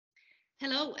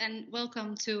Hello and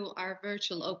welcome to our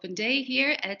virtual open day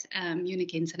here at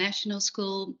Munich International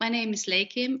School. My name is Lei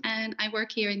Kim and I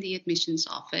work here in the admissions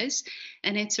office.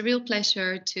 And it's a real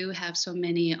pleasure to have so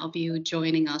many of you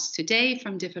joining us today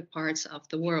from different parts of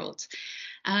the world.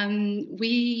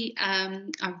 We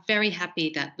are very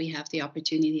happy that we have the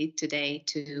opportunity today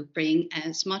to bring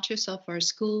as much of our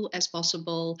school as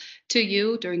possible to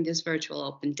you during this virtual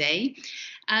open day.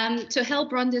 To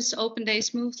help run this open day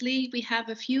smoothly, we have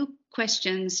a few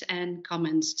questions and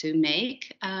comments to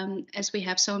make. As we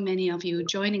have so many of you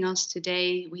joining us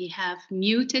today, we have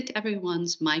muted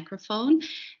everyone's microphone,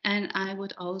 and I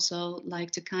would also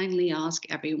like to kindly ask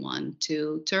everyone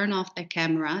to turn off their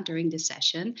camera during the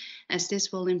session, as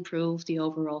this will improve the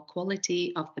overall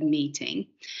quality of the meeting.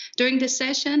 During this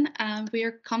session, we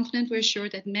are confident, we're sure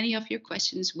that many of your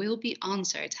questions will be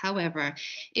answered. However,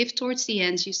 if towards the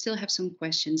end you still have some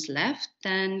questions left,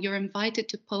 then you're invited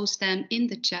to post them in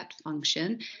the chat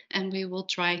function, and we will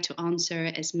try to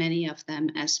answer as many of them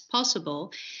as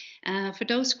possible. For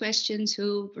those questions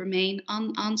who remain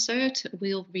unanswered,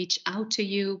 we'll reach out to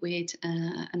you with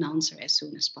an answer as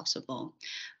soon as possible.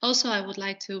 Also, I would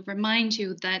like to remind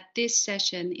you that this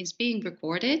session is being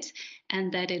recorded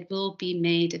and that it will be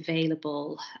made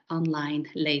available online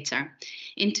later.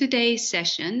 In today's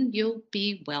session, you'll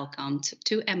be welcomed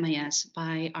to MIS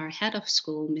by our head of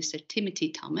school, Mr. Timothy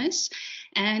Thomas,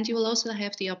 and you will also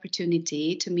have the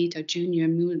opportunity to meet our junior,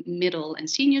 middle, and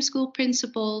senior school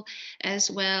principal,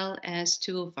 as well as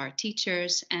two of our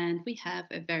teachers. And we have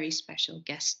a very special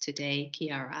guest today,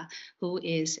 Kiara, who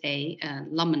is an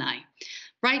alumni.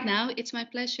 Right now, it's my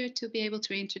pleasure to be able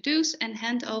to introduce and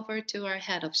hand over to our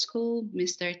head of school,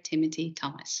 Mr. Timothy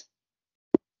Thomas.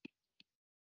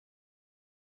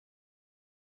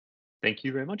 Thank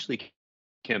you very much, Lee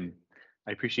Kim.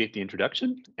 I appreciate the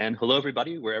introduction, and hello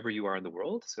everybody, wherever you are in the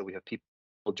world. So we have people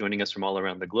joining us from all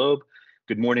around the globe.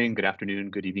 Good morning, good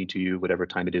afternoon, good evening to you, whatever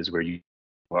time it is where you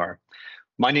are.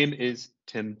 My name is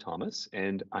Tim Thomas,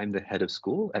 and I'm the head of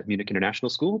school at Munich International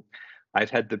School.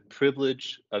 I've had the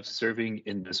privilege of serving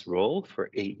in this role for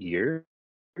 8 years.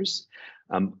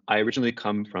 I originally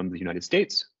come from the United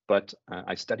States, but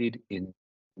I studied in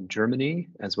Germany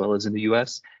as well as in the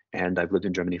US, and I've lived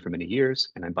in Germany for many years,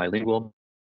 and I'm bilingual.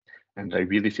 And I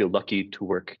really feel lucky to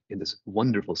work in this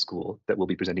wonderful school that we'll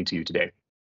be presenting to you today.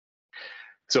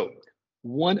 So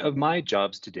one of my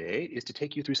jobs today is to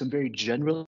take you through some very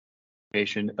general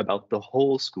information about the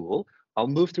whole school. I'll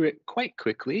move through it quite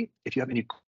quickly. If you have any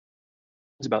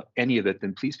questions about any of it,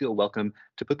 then please feel welcome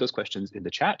to put those questions in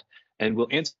the chat, and we'll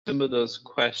answer some of those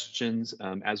questions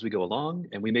as we go along,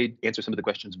 and we may answer some of the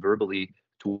questions verbally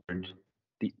toward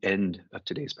the end of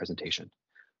today's presentation.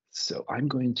 So I'm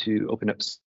going to open up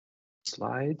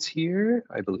slides here,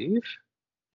 I believe.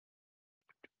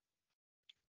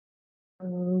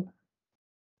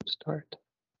 Start.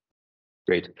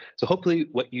 Great. So hopefully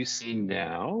what you see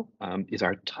now is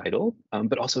our title,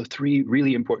 but also 3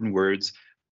 really important words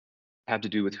have to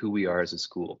do with who we are as a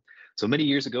school. So many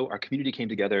years ago, our community came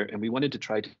together and we wanted to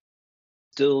try to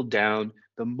distill down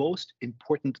the most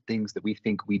important things that we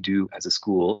think we do as a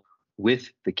school with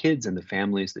the kids and the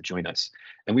families that join us.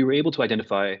 And we were able to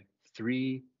identify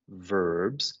 3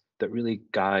 verbs that really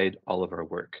guide all of our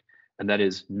work. And that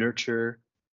is nurture,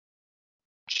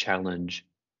 challenge,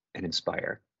 and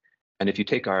inspire. And if you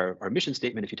take our mission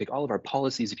statement, if you take all of our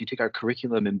policies, if you take our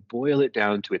curriculum and boil it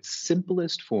down to its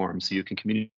simplest form so you can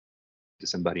communicate to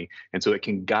somebody, and so it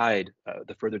can guide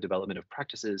the further development of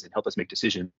practices and help us make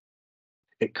decisions,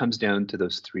 it comes down to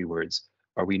those 3 words.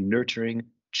 Are we nurturing,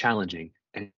 challenging,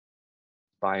 and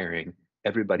inspiring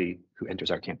everybody who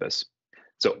enters our campus?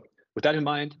 So with that in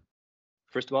mind,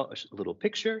 first of all, a little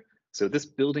picture. So this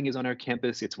building is on our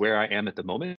campus. It's where I am at the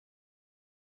moment.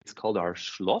 It's called our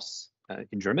Schloss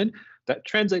in German. That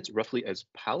translates roughly as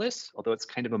palace, although it's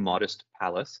kind of a modest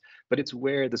palace, but it's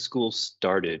where the school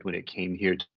started when it came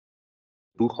here to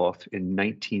Buchhof in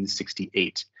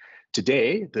 1968.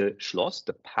 Today, the Schloss,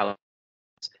 the palace,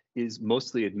 is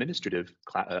mostly administrative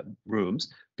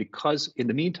rooms because in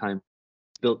the meantime,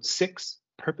 built 6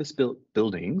 purpose-built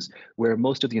buildings where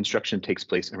most of the instruction takes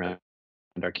place around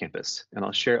our campus. And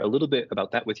I'll share a little bit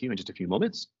about that with you in just a few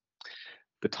moments.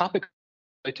 The topic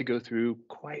I'd like to go through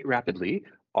quite rapidly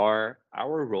are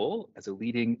our role as a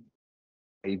leading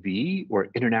IB or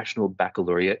International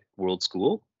Baccalaureate World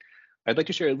School. I'd like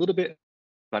to share a little bit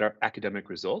about our academic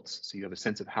results so you have a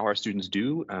sense of how our students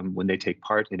do when they take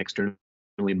part in externally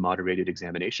moderated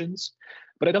examinations.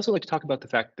 But I'd also like to talk about the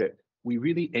fact that we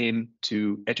really aim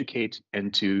to educate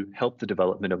and to help the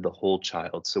development of the whole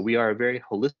child. So we are a very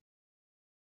holistic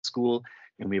school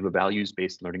and we have a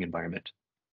values-based learning environment.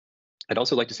 I'd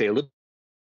also like to say a little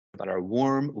about our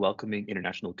warm, welcoming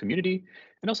international community,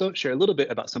 and also share a little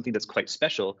bit about something that's quite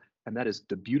special, and that is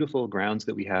the beautiful grounds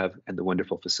that we have and the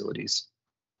wonderful facilities.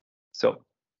 So,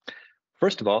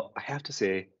 first of all, I have to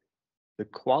say, the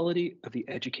quality of the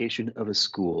education of a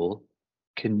school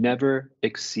can never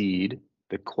exceed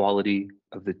the quality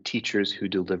of the teachers who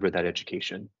deliver that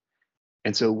education.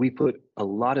 And so we put a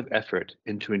lot of effort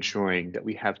into ensuring that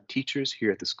we have teachers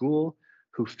here at the school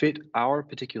who fit our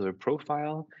particular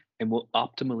profile and will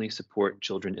optimally support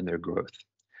children in their growth.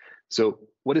 So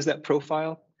what is that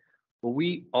profile? Well,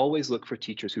 we always look for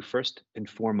teachers who first and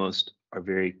foremost are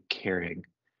very caring.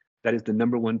 That is the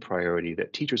number one priority,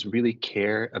 that teachers really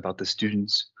care about the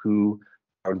students who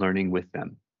are learning with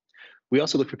them. We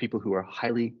also look for people who are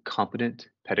highly competent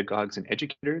pedagogues and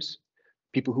educators,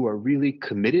 people who are really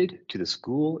committed to the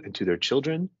school and to their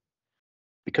children.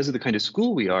 Because of the kind of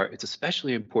school we are, it's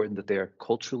especially important that they are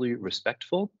culturally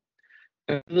respectful.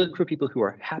 And we look for people who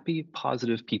are happy,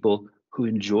 positive people who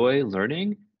enjoy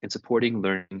learning and supporting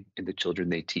learning in the children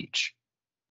they teach.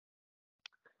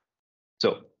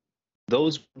 So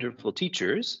those wonderful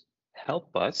teachers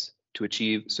help us to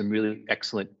achieve some really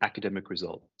excellent academic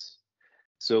results.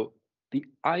 So the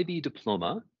IB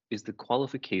diploma is the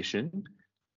qualification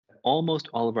almost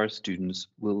all of our students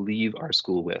will leave our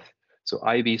school with. So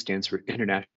IB stands for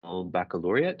International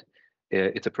Baccalaureate.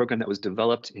 It's a program that was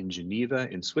developed in Geneva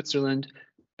in Switzerland.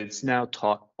 It's now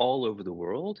taught all over the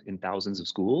world in thousands of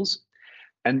schools.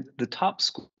 And the top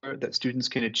score that students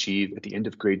can achieve at the end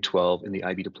of grade 12 in the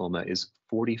IB diploma is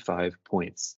 45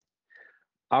 points.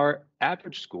 Our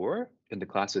average score in the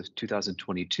class of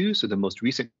 2022, so the most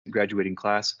recent graduating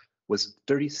class, was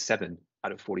 37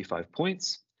 out of 45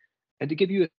 points. And to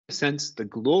give you a sense, the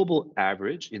global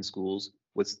average in schools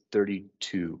was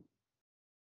 32.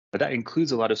 But that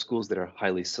includes a lot of schools that are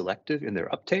highly selective in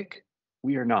their uptake.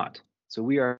 We are not. So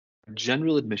we are a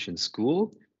general admission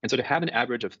school. And so to have an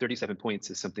average of 37 points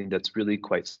is something that's really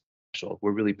quite special.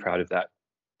 We're really proud of that.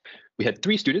 We had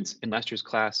 3 students in last year's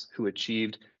class who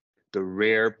achieved the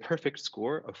rare perfect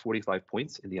score of 45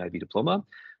 points in the IB diploma.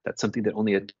 That's something that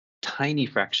only a tiny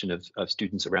fraction of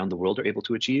students around the world are able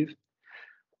to achieve.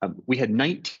 We had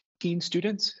 19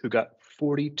 students who got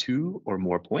 42 or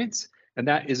more points, and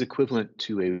that is equivalent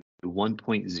to a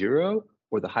 1.0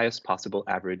 or the highest possible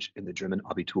average in the German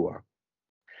Abitur.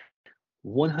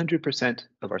 100%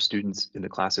 of our students in the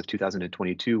class of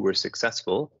 2022 were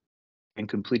successful in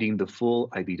completing the full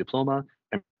IB diploma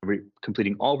and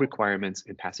completing all requirements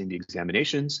and passing the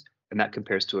examinations, and that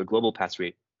compares to a global pass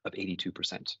rate of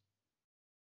 82%.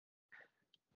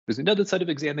 There's another set of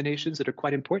examinations that are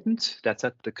quite important. That's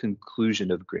at the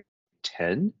conclusion of grade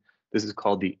 10. This is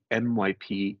called the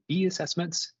MYP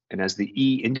e-assessments. And as the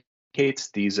E indicates,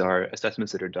 these are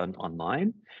assessments that are done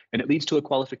online. And it leads to a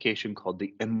qualification called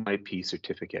the MYP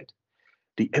certificate.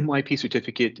 The MYP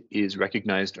certificate is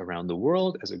recognized around the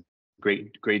world as a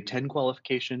grade 10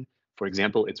 qualification. For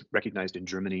example, it's recognized in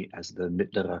Germany as the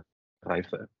Mittlere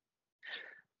Reife.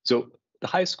 So the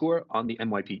highest score on the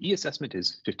MYP e-assessment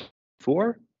is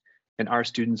 54. And our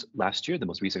students last year, the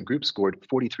most recent group, scored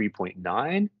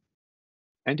 43.9.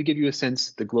 And to give you a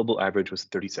sense, the global average was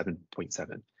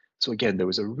 37.7. So again, there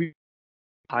was a really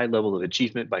high level of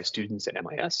achievement by students at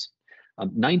MIS.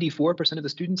 94% of the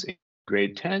students in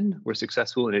grade 10 were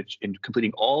successful in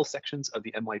completing all sections of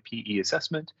the MYP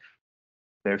e-assessment,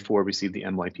 therefore received the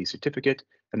MYP certificate,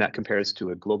 and that compares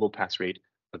to a global pass rate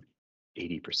of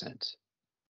 80%.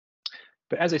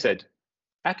 But as I said,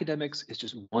 academics is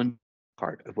just one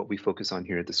part of what we focus on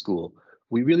here at the school.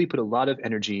 We really put a lot of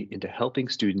energy into helping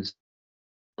students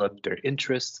develop their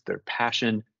interests, their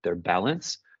passion, their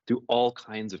balance through all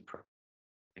kinds of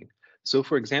programming. So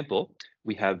for example,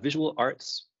 we have visual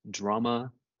arts,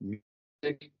 drama,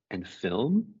 music, and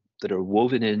film that are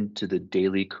woven into the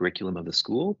daily curriculum of the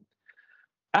school.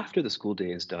 After the school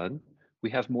day is done, we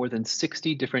have more than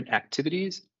 60 different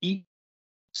activities each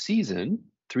season,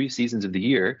 3 seasons of the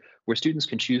year, where students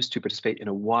can choose to participate in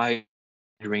a wide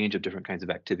range of different kinds of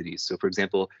activities. So for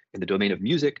example, in the domain of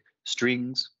music,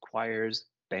 strings, choirs,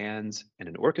 bands, and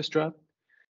an orchestra.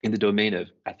 In the domain of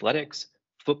athletics,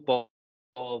 football,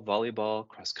 volleyball,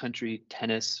 cross country,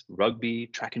 tennis, rugby,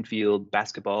 track and field,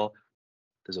 basketball.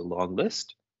 There's a long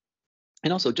list.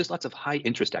 And also just lots of high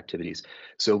interest activities.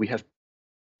 So we have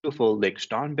beautiful Lake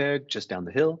Starnberg just down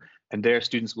the hill, and there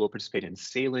students will participate in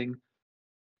sailing,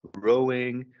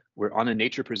 rowing. We're on a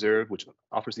nature preserve, which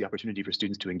offers the opportunity for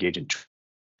students to engage in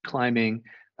climbing,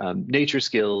 nature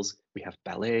skills. We have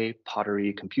ballet,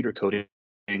 pottery, computer coding,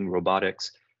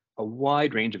 robotics, a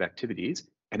wide range of activities.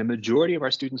 And a majority of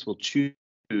our students will choose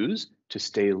to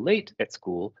stay late at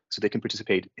school so they can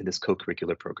participate in this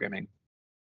co-curricular programming.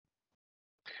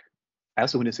 I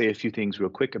also want to say a few things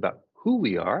real quick about who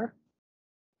we are,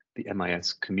 the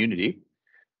MIS community.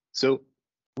 So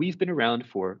we've been around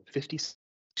for 56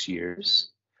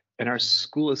 years, and our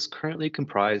school is currently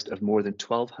comprised of more than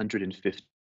 1,250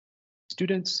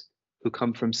 students who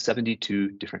come from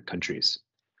 72 different countries.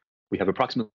 We have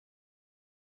approximately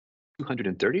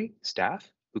 230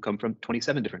 staff who come from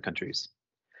 27 different countries.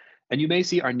 And you may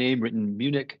see our name written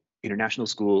Munich International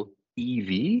School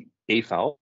EV,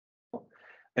 e.V.,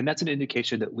 and that's an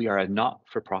indication that we are a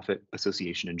not-for-profit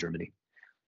association in Germany.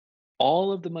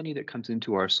 All of the money that comes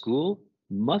into our school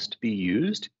must be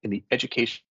used in the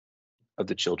education of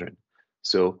the children.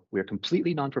 So we are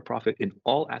completely non-for-profit in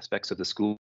all aspects of the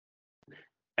school,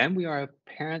 and we are a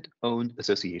parent-owned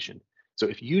association. So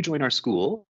if you join our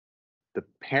school, the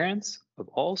parents of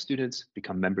all students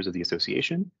become members of the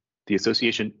association. The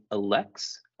association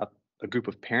elects a group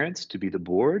of parents to be the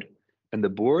board, and the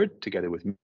board, together with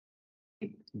me,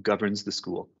 governs the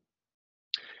school.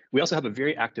 We also have a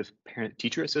very active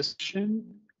parent-teacher association.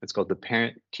 It's called the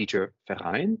Parent-Teacher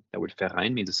Verein. That word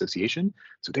Verein means association.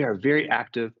 So they are very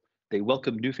active. They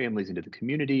welcome new families into the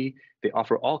community. They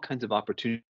offer all kinds of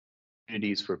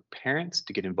opportunities for parents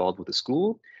to get involved with the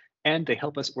school. And they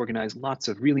help us organize lots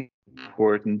of really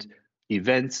important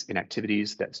events and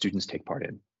activities that students take part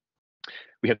in.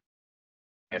 We have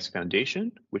the MIS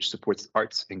Foundation, which supports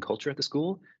arts and culture at the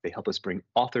school. They help us bring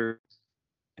authors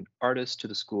and artists to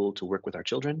the school to work with our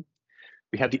children.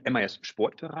 We have the MIS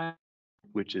Sportverein,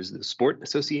 which is the sport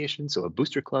association, so a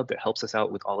booster club that helps us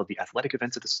out with all of the athletic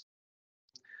events at the school.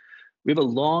 We have a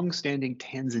long-standing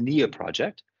Tanzania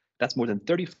project that's more than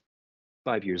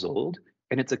 35 years old,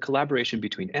 and it's a collaboration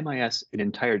between MIS and an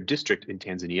entire district in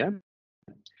Tanzania.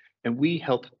 And we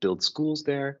help build schools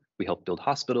there. We help build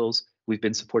hospitals. We've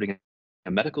been supporting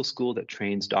a medical school that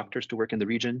trains doctors to work in the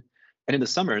region. And in the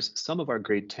summers, some of our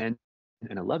grade 10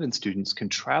 and 11 students can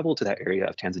travel to that area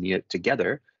of Tanzania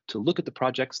together to look at the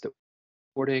projects that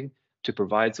we're supporting, to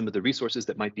provide some of the resources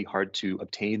that might be hard to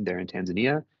obtain there in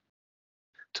Tanzania,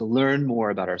 to learn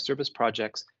more about our service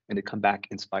projects, and to come back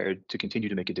inspired to continue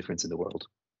to make a difference in the world.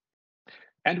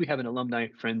 And we have an Alumni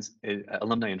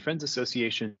and Friends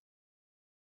Association,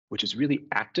 which is really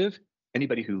active.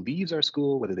 Anybody who leaves our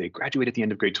school, whether they graduate at the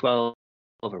end of grade 12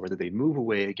 or whether they move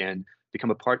away again,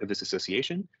 become a part of this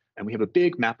association. And we have a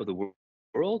big map of the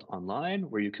world online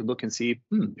where you can look and see,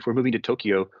 if we're moving to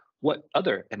Tokyo, what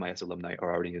other MIS alumni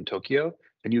are already in Tokyo.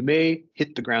 And you may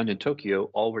hit the ground in Tokyo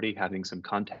already having some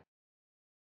contact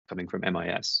coming from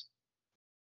MIS.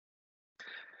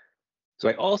 So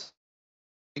I also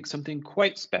think something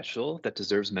quite special that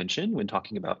deserves mention when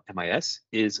talking about MIS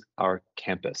is our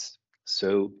campus.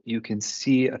 So you can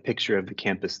see a picture of the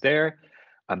campus there.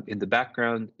 In the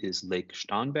background is Lake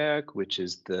Starnberg, which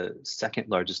is the second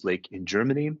largest lake in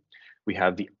Germany. We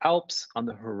have the Alps on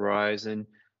the horizon,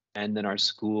 and then our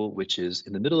school, which is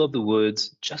in the middle of the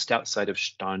woods, just outside of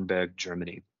Starnberg,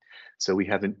 Germany. So we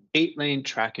have an 8-lane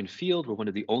track and field. We're one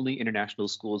of the only international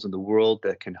schools in the world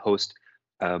that can host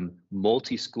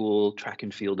multi-school track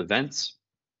and field events.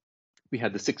 We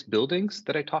have the 6 buildings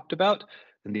that I talked about,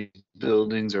 and these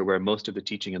buildings are where most of the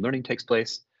teaching and learning takes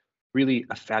place. Really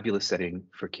a fabulous setting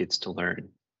for kids to learn.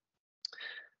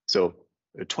 So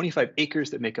there are 25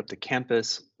 acres that make up the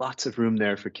campus, lots of room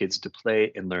there for kids to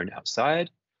play and learn outside.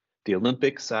 The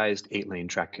Olympic-sized 8-lane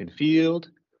track and field.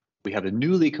 We have a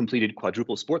newly completed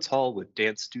quadruple sports hall with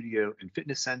dance studio and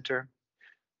fitness center.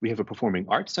 We have a performing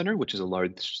arts center, which is a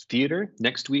large theater.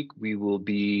 Next week, we will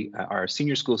be, our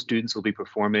senior school students will be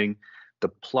performing The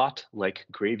Plot Like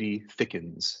Gravy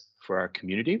Thickens for our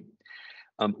community.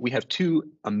 We have 2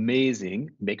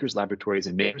 amazing makers laboratories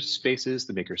and makers spaces.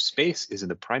 The maker space is in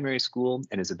the primary school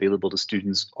and is available to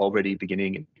students already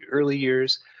beginning in the early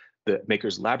years. The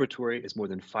makers laboratory is more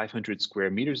than 500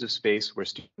 square meters of space where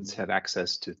students have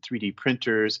access to 3D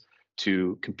printers,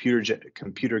 to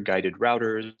computer guided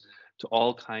routers, to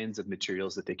all kinds of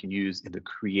materials that they can use in the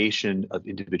creation of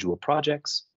individual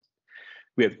projects.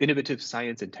 We have innovative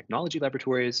science and technology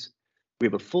laboratories. We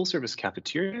have a full service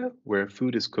cafeteria where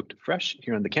food is cooked fresh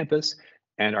here on the campus,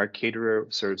 and our caterer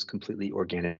serves completely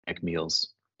organic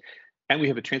meals. And we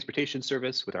have a transportation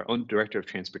service with our own director of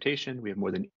transportation. We have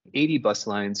more than 80 bus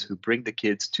lines who bring the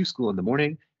kids to school in the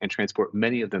morning and transport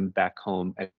many of them back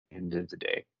home at the end of the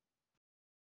day.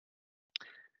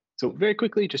 So very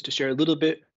quickly, just to share a little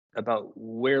bit about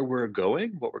where we're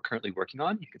going, what we're currently working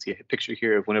on. You can see a picture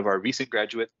here of one of our recent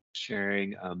graduates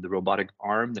sharing the robotic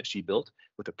arm that she built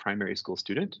with a primary school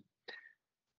student.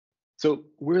 So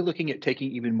we're looking at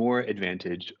taking even more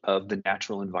advantage of the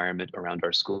natural environment around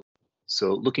our school.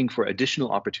 So looking for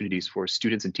additional opportunities for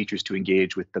students and teachers to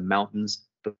engage with the mountains,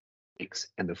 the lakes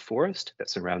and the forest that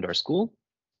surround our school.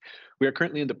 We are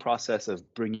currently in the process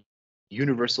of bringing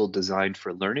universal design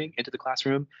for learning into the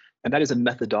classroom, and that is a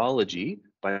methodology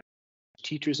by which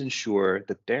teachers ensure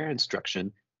that their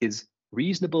instruction is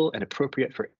reasonable and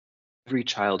appropriate for every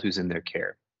child who's in their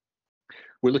care.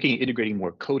 We're looking at integrating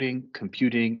more coding,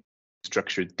 computing,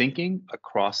 structured thinking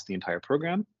across the entire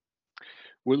program.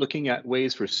 We're looking at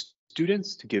ways for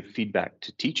students to give feedback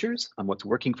to teachers on what's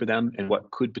working for them and what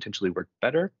could potentially work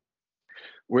better.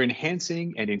 We're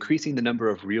enhancing and increasing the number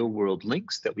of real-world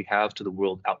links that we have to the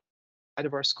world outside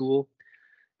of our school.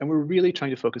 And we're really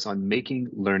trying to focus on making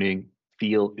learning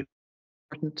feel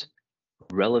important,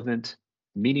 relevant,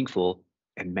 meaningful,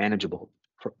 and manageable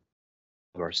for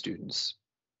all of our students.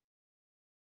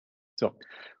 So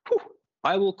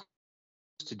I will close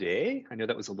today, I know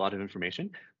that was a lot of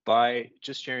information, by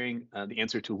just sharing the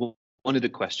answer to one of the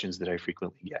questions that I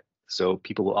frequently get. So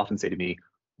people will often say to me,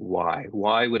 why?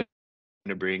 Why would I want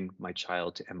to bring my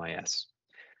child to MIS?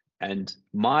 And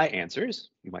my answers,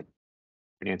 you might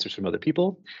hear answers from other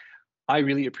people, I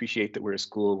really appreciate that we're a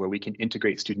school where we can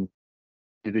integrate student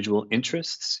individual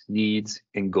interests, needs,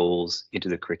 and goals into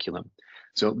the curriculum.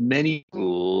 So many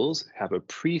schools have a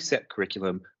preset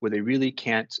curriculum where they really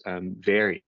can't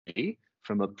vary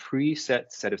from a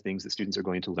preset set of things that students are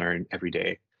going to learn every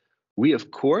day. We,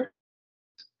 of course,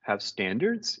 have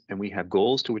standards and we have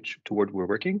goals toward we're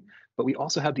working, but we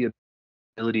also have the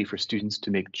ability for students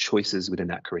to make choices within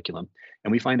that curriculum.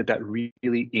 And we find that that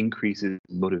really increases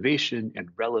motivation and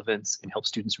relevance and helps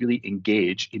students really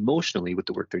engage emotionally with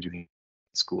the work they're doing in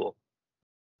school.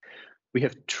 We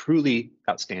have truly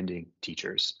outstanding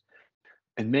teachers.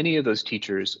 And many of those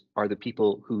teachers are the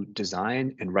people who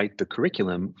design and write the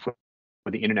curriculum for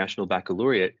the International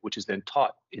Baccalaureate, which is then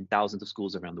taught in thousands of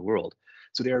schools around the world.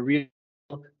 So they are real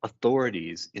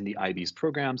authorities in the IB's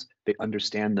programs. They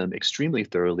understand them extremely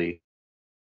thoroughly,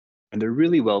 and they're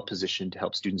really well positioned to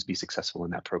help students be successful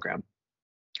in that program.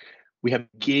 We have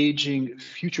engaging,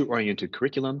 future-oriented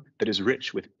curriculum that is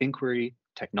rich with inquiry,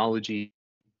 technology,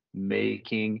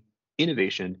 making,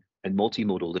 innovation, and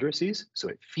multimodal literacies, so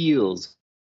it feels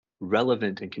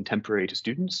relevant and contemporary to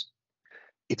students.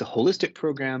 It's a holistic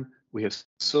program. We have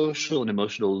social and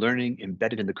emotional learning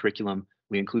embedded in the curriculum.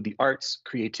 We include the arts,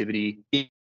 creativity,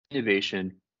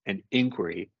 innovation, and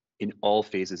inquiry in all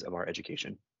phases of our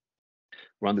education.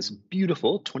 We're on this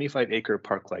beautiful 25-acre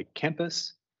park-like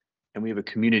campus, and we have a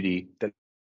community that's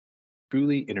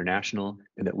truly international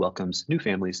and that welcomes new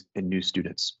families and new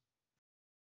students.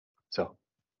 So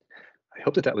I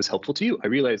hope that that was helpful to you. I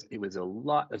realize it was a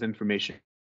lot of information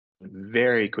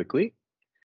very quickly,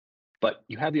 but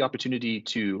you have the opportunity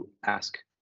to ask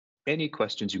any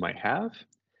questions you might have.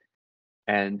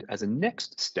 And as a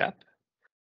next step,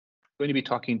 I'm going to be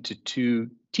talking to two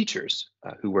teachers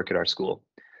who work at our school.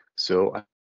 So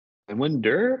I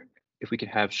wonder if we could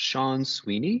have Sean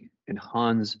Sweeney and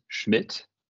Hans Schmidt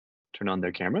turn on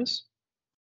their cameras.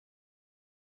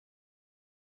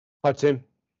 Hi, Tim.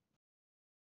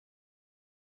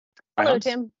 Hello,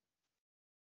 Tim.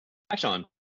 Hi, Sean.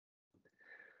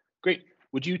 Great.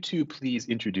 Would you two please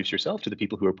introduce yourself to the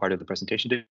people who are part of the presentation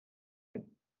today?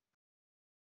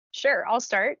 Sure, I'll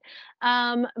start.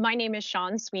 My name is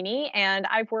Sean Sweeney, and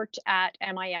I've worked at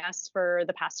MIS for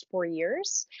the past 4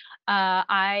 years.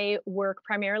 I work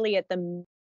primarily at the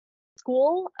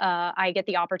school. I get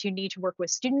the opportunity to work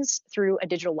with students through a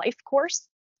digital life course,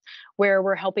 where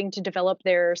we're helping to develop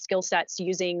their skill sets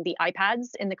using the iPads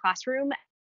in the classroom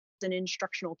as an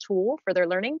instructional tool for their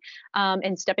learning,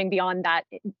 and stepping beyond that,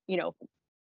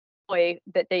 way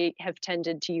that they have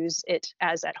tended to use it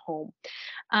as at home.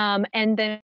 And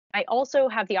then I also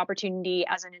have the opportunity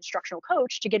as an instructional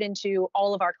coach to get into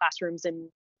all of our classrooms in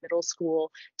middle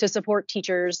school to support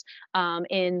teachers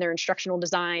in their instructional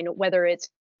design, whether it's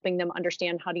helping them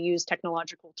understand how to use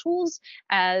technological tools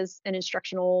as an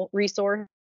instructional resource,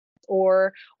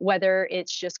 or whether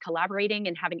it's just collaborating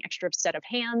and having extra set of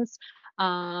hands,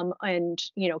 and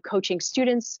coaching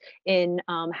students in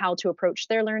how to approach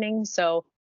their learning. So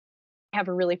I have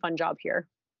a really fun job here.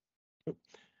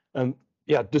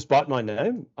 Yeah, despite my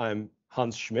name, I'm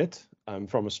Hans Schmidt. I'm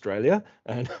from Australia,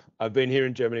 and I've been here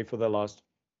in Germany for the last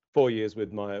 4 years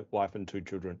with my wife and 2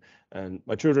 children. And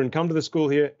my children come to the school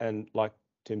here, and like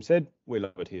Tim said, we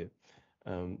love it here.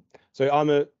 So I'm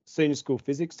a senior school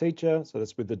physics teacher, so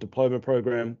that's with the diploma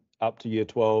program up to year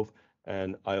 12,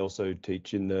 and I also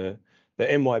teach in the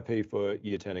MYP for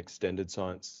year 10 extended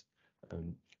science.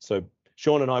 So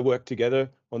Sean and I work together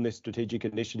on this strategic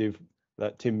initiative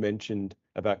that Tim mentioned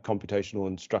about computational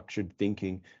and structured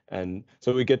thinking. And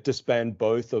so we get to span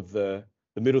both of the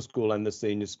middle school and the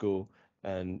senior school.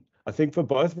 And I think for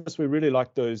both of us, we really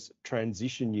like those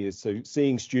transition years. So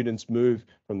seeing students move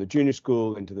from the junior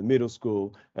school into the middle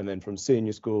school, and then from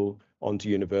senior school onto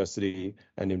university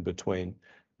and in between.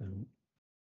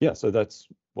 Yeah, so that's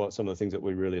what some of the things that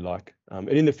we really like. And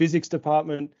in the physics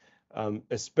department,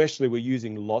 especially, we're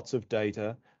using lots of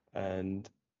data, and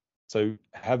so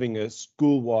having a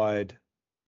school-wide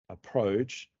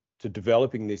approach to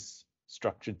developing this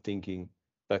structured thinking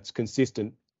that's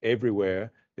consistent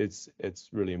everywhere, it's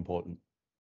really important.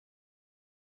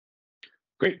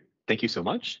 Great, thank you so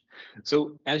much.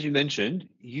 So as you mentioned,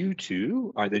 you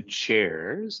two are the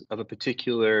chairs of a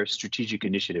particular strategic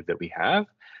initiative that we have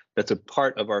that's a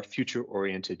part of our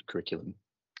future-oriented curriculum.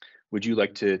 Would you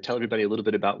like to tell everybody a little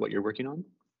bit about what you're working on?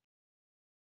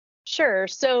 Sure.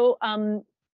 So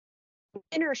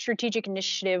in our strategic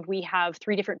initiative, we have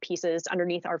 3 different pieces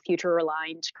underneath our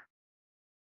future-aligned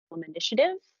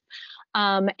initiative.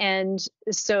 And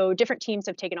so different teams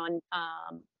have taken on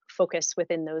focus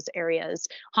within those areas.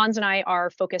 Hans and I are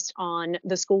focused on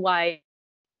the school-wide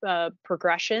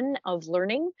progression of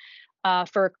learning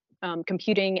for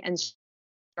computing and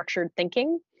structured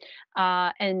thinking.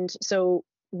 And so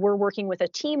we're working with a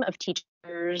team of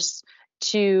teachers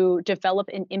to develop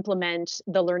and implement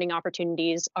the learning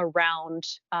opportunities around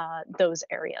those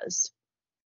areas.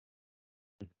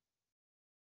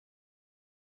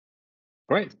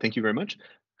 All right, thank you very much.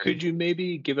 Could you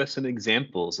maybe give us some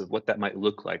examples of what that might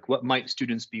look like? What might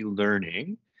students be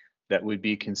learning that would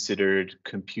be considered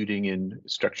computing and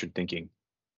structured thinking?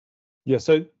 Yeah,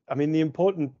 so I mean, the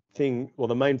important thing, well,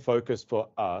 the main focus for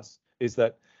us is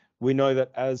that we know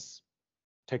that as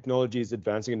technology is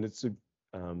advancing, and it's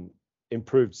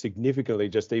improved significantly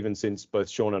just even since both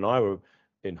Sean and I were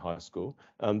in high school,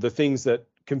 the things that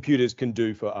computers can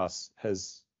do for us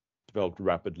has developed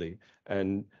rapidly.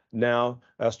 And now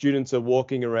our students are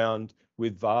walking around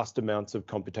with vast amounts of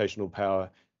computational power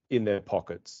in their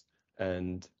pockets,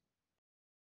 and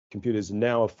computers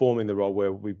now are forming the role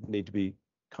where we need to be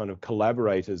kind of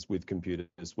collaborators with computers,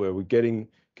 where we're getting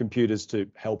computers to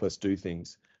help us do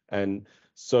things. And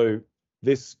so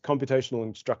this computational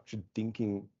and structured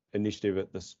thinking initiative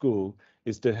at the school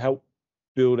is to help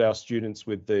build our students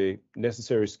with the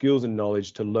necessary skills and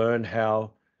knowledge to learn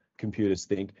how computers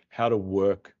think, how to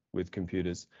work with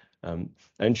computers.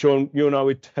 And Sean, you and I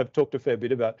we have talked a fair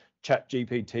bit about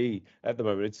ChatGPT at the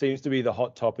moment. It seems to be the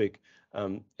hot topic.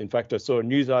 In fact, I saw a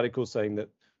news article saying that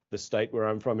the state where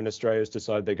I'm from in Australia has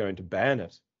decided they're going to ban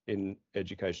it in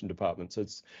education departments. So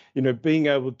it's, you know, being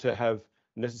able to have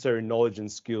necessary knowledge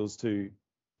and skills to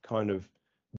kind of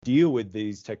deal with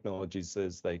these technologies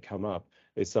as they come up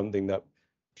is something that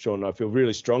Sean and I feel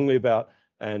really strongly about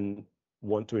and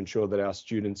want to ensure that our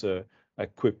students are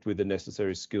equipped with the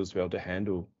necessary skills to be able to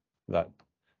handle that.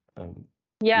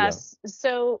 Yes. Yeah.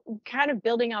 So kind of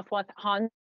building off what Hans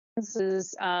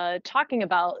is talking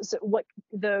about, so what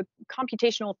the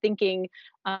computational thinking,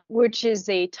 which is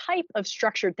a type of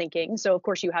structured thinking. So of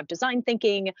course you have design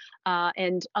thinking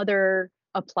and other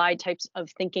applied types of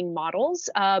thinking models,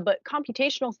 but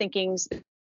computational thinkings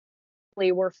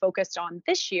we're focused on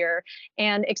this year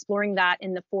and exploring that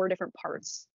in the 4 different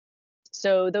parts.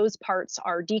 So those parts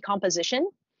are decomposition,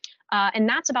 and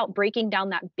that's about breaking down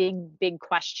that big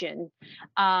question.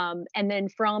 And then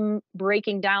from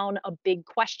breaking down a big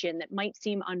question that might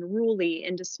seem unruly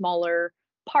into smaller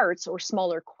parts or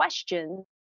smaller questions,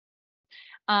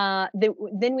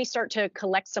 then we start to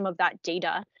collect some of that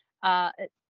data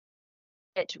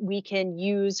that we can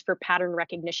use for pattern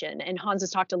recognition. And Hans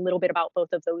has talked a little bit about both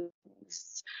of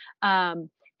those.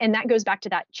 And that goes back to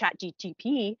that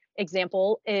ChatGPT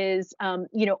example is,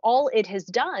 you know, all it has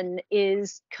done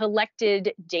is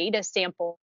collected data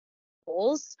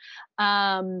samples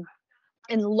and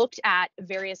looked at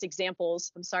various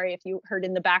examples. I'm sorry if you heard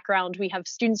in the background, we have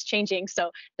students changing,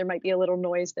 so there might be a little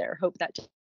noise there. Hope that didn't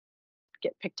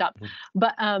get picked up.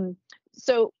 But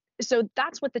so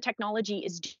that's what the technology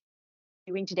is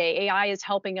doing today. AI is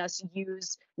helping us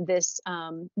use this,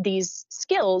 these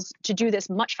skills to do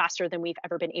this much faster than we've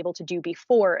ever been able to do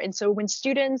before. And so when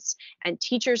students and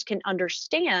teachers can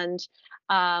understand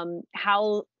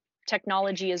how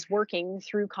technology is working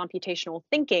through computational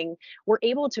thinking, we're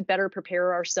able to better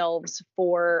prepare ourselves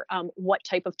for what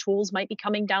type of tools might be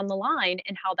coming down the line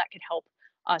and how that could help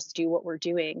us do what we're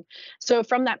doing. So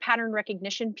from that pattern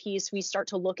recognition piece, we start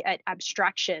to look at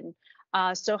abstraction.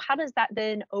 So how does that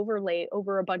then overlay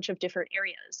over a bunch of different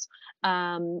areas?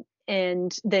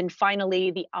 And then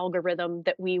finally, the algorithm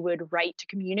that we would write to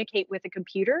communicate with a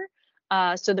computer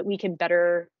so that we can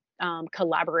better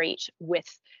collaborate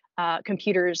with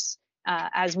computers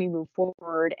as we move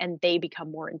forward and they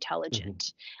become more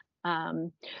intelligent.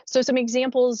 So some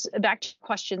examples, back to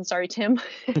questions, sorry, Tim.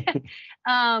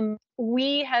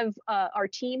 We have, our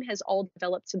team has all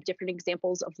developed some different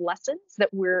examples of lessons that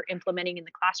we're implementing in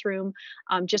the classroom.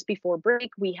 Just before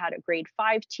break, we had a grade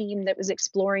 5 team that was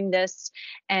exploring this,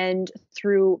 and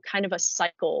through kind of a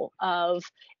cycle of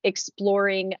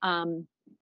exploring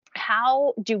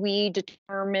how do we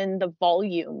determine the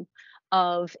volume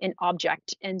of an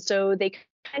object. And so they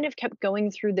kind of kept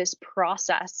going through this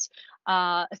process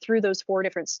through those 4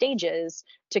 different stages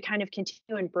to kind of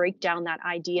continue and break down that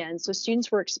idea. And so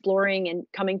students were exploring and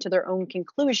coming to their own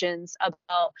conclusions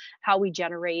about how we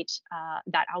generate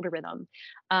that algorithm.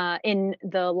 In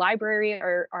the library,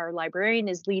 our librarian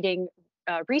is leading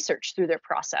research through their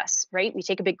process, right? We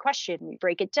take a big question, we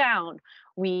break it down,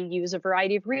 we use a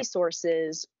variety of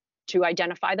resources to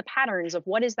identify the patterns of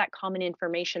what is that common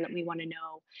information that we want to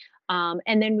know.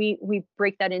 And then we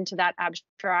break that into that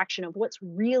abstraction of what's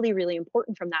really, really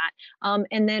important from that.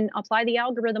 And then apply the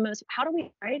algorithm as how do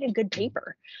we write a good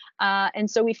paper? And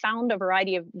so we found a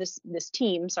variety of this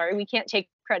team, sorry, we can't take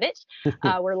credit.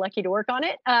 We're lucky to work on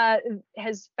it,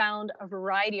 has found a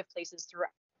variety of places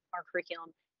throughout our curriculum,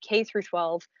 K through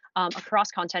 12,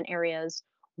 across content areas,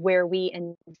 where we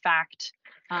in fact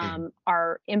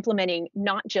are implementing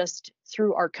not just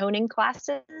through our coding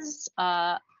classes,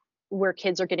 where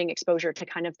kids are getting exposure to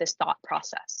kind of this thought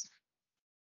process.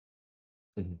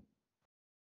 Mm-hmm.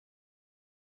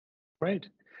 Right.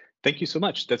 Thank you so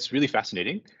much. That's really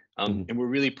fascinating. And we're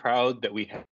really proud that we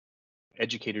have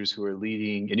educators who are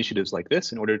leading initiatives like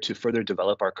this in order to further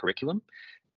develop our curriculum.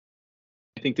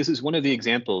 I think this is one of the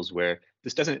examples where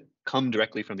this doesn't come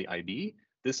directly from the IB.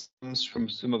 This comes from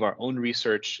some of our own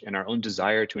research and our own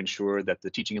desire to ensure that the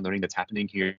teaching and learning that's happening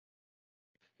here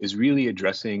is really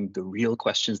addressing the real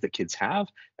questions that kids have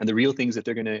and the real things that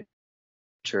they're going to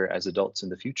ensure as adults in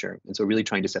the future. And so really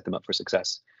trying to set them up for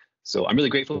success. So I'm really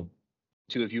grateful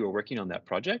the 2 of you are working on that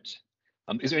project.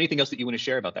 Is there anything else that you want to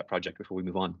share about that project before we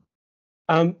move on?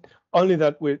 Only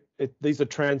that these are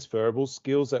transferable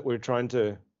skills that we're trying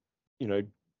to,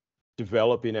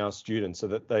 develop in our students, so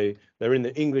that they're in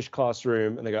the English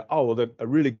classroom and they go, oh, well, they're a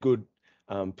really good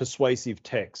persuasive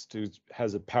text who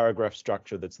has a paragraph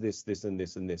structure that's this, and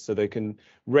this, and this. So they can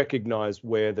recognize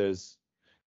where there's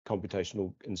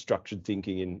computational and structured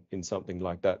thinking in something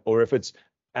like that. Or if it's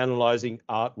analyzing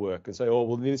artwork and say, oh,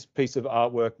 well, in this piece of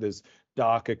artwork, there's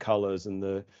darker colors and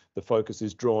the focus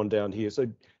is drawn down here. So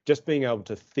just being able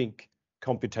to think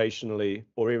computationally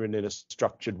or even in a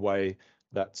structured way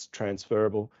that's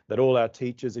transferable, that all our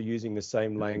teachers are using the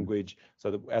same language,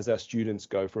 so that as our students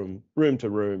go from room to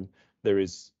room, there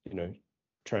is,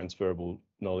 transferable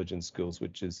knowledge and skills,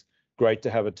 which is great to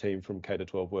have a team from K to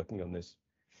 12 working on this.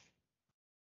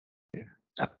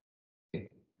 Yeah.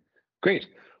 Great.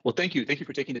 Well, thank you. Thank you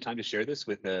for taking the time to share this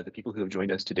with the people who have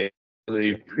joined us today. I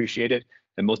really appreciate it.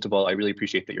 And most of all, I really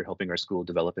appreciate that you're helping our school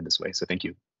develop in this way. So thank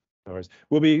you. No worries.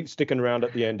 We'll be sticking around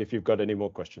at the end if you've got any more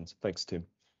questions. Thanks, Tim.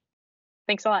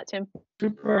 Thanks a lot, Tim.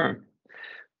 Super.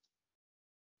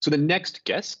 So the next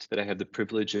guest that I have the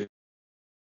privilege of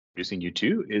introducing you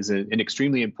to is an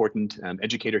extremely important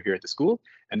educator here at the school,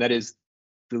 and that is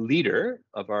the leader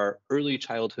of our early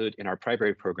childhood in our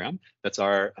primary program. That's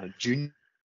our junior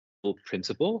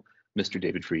principal, Mr.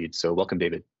 David Freed. So welcome,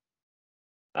 David.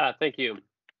 Thank you.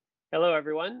 Hello,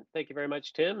 everyone. Thank you very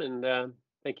much, Tim, and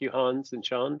thank you, Hans and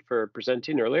Sean, for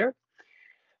presenting earlier.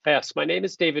 Yes, my name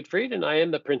is David Freed, and I am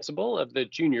the principal of the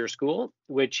junior school,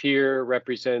 which here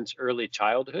represents early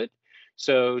childhood.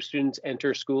 So students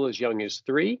enter school as young as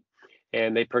 3,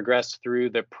 and they progress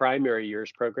through the primary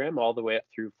years program all the way up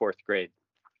through 4th grade.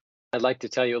 I'd like to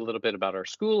tell you a little bit about our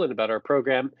school and about our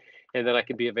program, and then I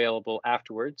can be available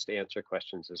afterwards to answer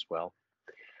questions as well.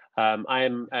 I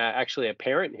am actually a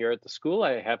parent here at the school.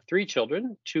 I have 3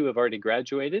 children. 2 have already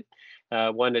graduated,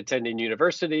 one attending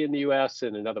university in the US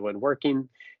and another one working,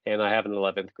 and I have an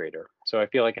 11th grader. So I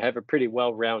feel like I have a pretty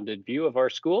well-rounded view of our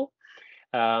school.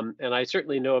 And I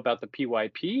certainly know about the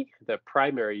PYP, the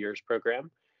primary years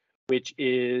program, which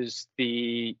is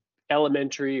the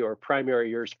elementary or primary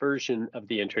years version of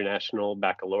the International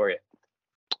Baccalaureate.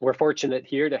 We're fortunate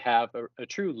here to have a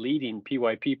true leading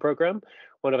PYP program,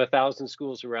 one of 1,000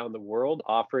 schools around the world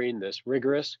offering this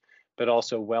rigorous but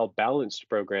also well-balanced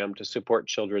program to support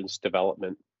children's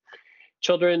development.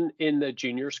 Children in the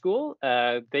junior school,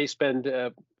 they spend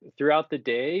throughout the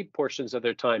day portions of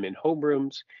their time in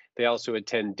homerooms. They also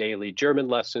attend daily German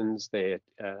lessons. They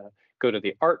go to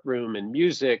the art room and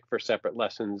music for separate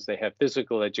lessons. They have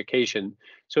physical education.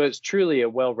 So it's truly a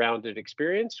well-rounded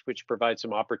experience, which provides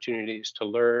some opportunities to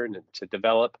learn and to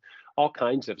develop all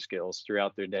kinds of skills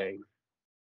throughout their day.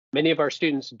 Many of our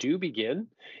students do begin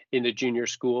in the junior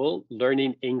school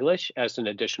learning English as an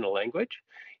additional language.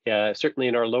 Certainly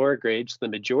in our lower grades, the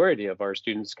majority of our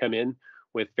students come in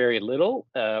with very little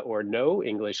or no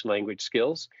English language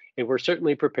skills, and we're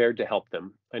certainly prepared to help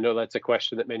them. I know that's a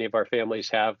question that many of our families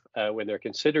have when they're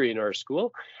considering our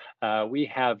school. We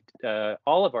have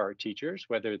all of our teachers,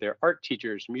 whether they're art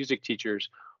teachers, music teachers,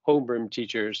 homeroom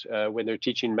teachers, when they're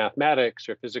teaching mathematics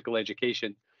or physical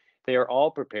education, they are all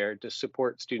prepared to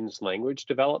support students' language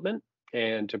development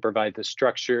and to provide the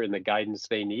structure and the guidance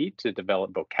they need to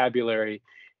develop vocabulary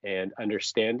and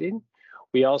understanding.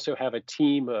 We also have a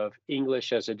team of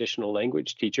English as additional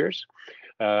language teachers,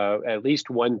 at least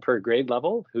one per grade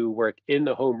level, who work in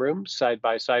the homeroom side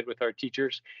by side with our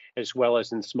teachers, as well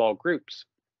as in small groups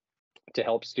to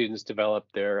help students develop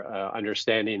their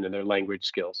understanding and their language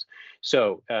skills.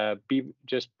 So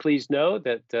please know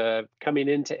that coming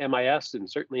into MIS and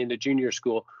certainly into junior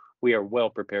school, we are well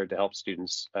prepared to help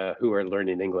students who are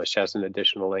learning English as an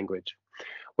additional language.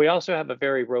 We also have a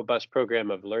very robust program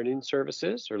of learning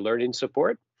services or learning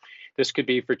support. This could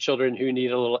be for children who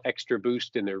need a little extra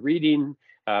boost in their reading,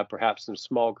 perhaps some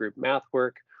small group math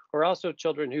work, or also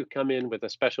children who come in with a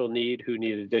special need who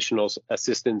need additional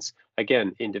assistance,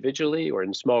 again, individually or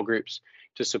in small groups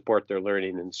to support their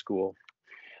learning in school.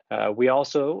 We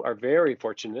also are very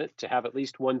fortunate to have at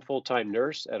least one full-time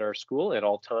nurse at our school at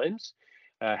all times.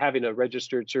 Having a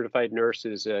registered certified nurse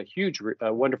is a huge,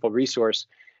 wonderful resource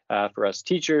for us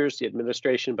teachers, the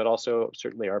administration, but also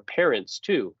certainly our parents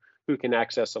too, who can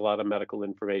access a lot of medical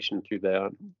information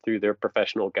through their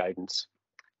professional guidance.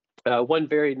 One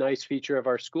very nice feature of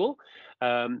our school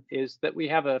is that we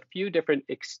have a few different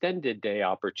extended day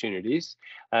opportunities.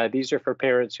 These are for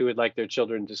parents who would like their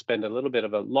children to spend a little bit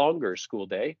of a longer school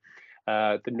day.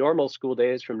 The normal school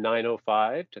day is from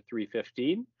 9:05 to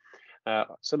 3:15.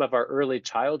 Some of our early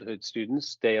childhood students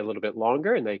stay a little bit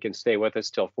longer, and they can stay with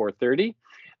us till 4:30,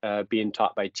 being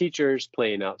taught by teachers,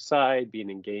 playing outside,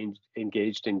 being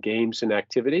engaged in games and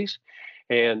activities.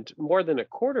 And more than a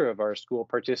quarter of our school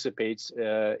participates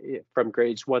from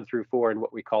grades 1 through 4 in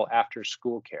what we call after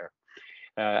school care.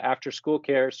 After school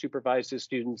care supervises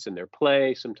students in their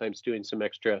play, sometimes doing some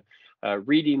extra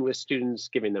reading with students,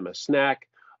 giving them a snack,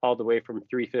 all the way from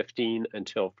 3:15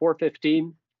 until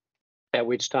 4:15, at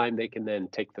which time they can then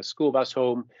take the school bus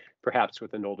home, perhaps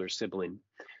with an older sibling.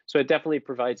 So it definitely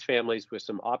provides families with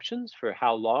some options for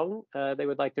how long they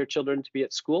would like their children to be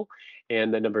at school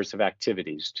and the numbers of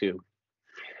activities too.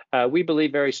 We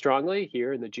believe very strongly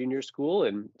here in the junior school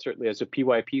and certainly as a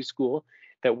PYP school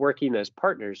that working as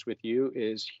partners with you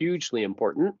is hugely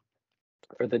important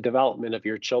for the development of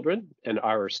your children and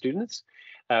our students.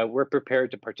 We're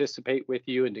prepared to participate with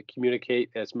you and to communicate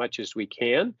as much as we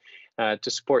can to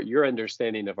support your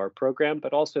understanding of our program,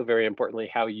 but also very importantly,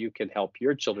 how you can help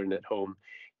your children at home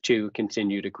to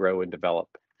continue to grow and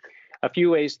develop. A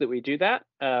few ways that we do that.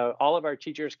 All of our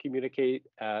teachers communicate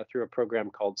through a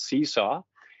program called Seesaw.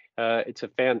 It's a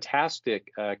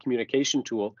fantastic communication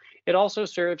tool. It also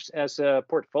serves as a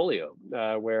portfolio,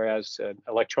 whereas an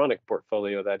electronic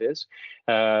portfolio, that is,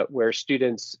 where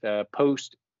students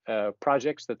post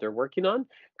projects that they're working on.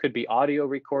 Could be audio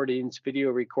recordings, video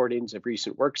recordings of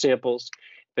recent work samples,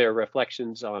 their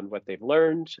reflections on what they've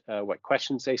learned, what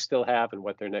questions they still have, and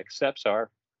what their next steps are.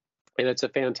 And it's a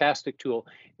fantastic tool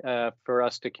for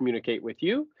us to communicate with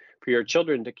you, for your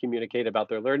children to communicate about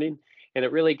their learning. And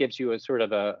it really gives you a sort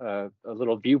of a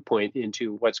little viewpoint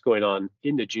into what's going on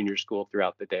in the junior school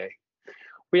throughout the day.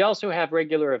 We also have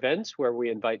regular events where we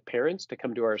invite parents to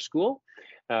come to our school.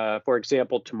 For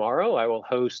example, tomorrow I will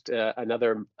host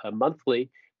another monthly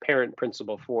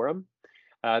parent-principal forum.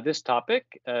 This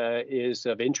topic is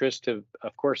of interest to,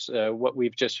 of course, what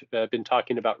we've just been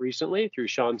talking about recently through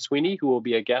Sean Sweeney, who will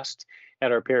be a guest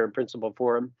at our parent-principal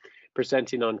forum,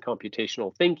 presenting on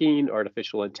computational thinking,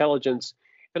 artificial intelligence,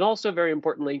 and also, very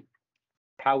importantly,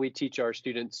 how we teach our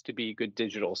students to be good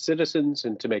digital citizens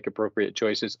and to make appropriate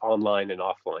choices online and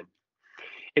offline.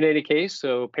 In any case,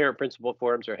 so parent-principal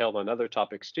forums are held on other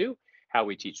topics too, how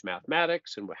we teach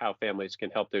mathematics and how families can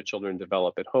help their children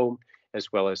develop at home,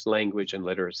 as well as language and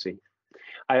literacy.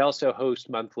 I also host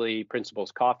monthly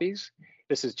principals' coffees.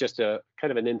 This is just a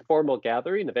kind of an informal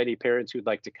gathering of any parents who'd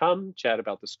like to come, chat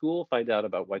about the school, find out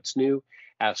about what's new,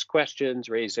 ask questions,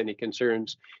 raise any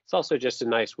concerns. It's also just a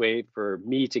nice way for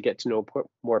me to get to know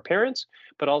more parents,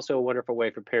 but also a wonderful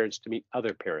way for parents to meet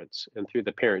other parents. And through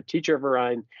the parent-teacher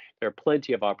variety, there are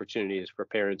plenty of opportunities for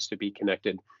parents to be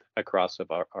connected across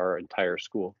our entire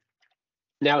school.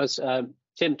 Now, as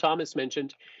Tim Thomas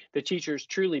mentioned, the teachers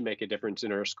truly make a difference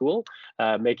in our school,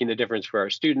 making a difference for our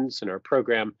students and our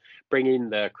program, bringing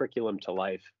the curriculum to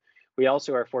life. We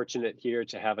also are fortunate here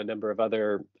to have a number of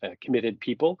other committed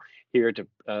people here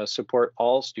to support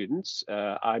all students.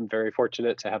 I'm very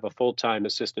fortunate to have a full-time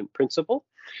assistant principal.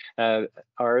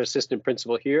 Our assistant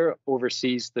principal here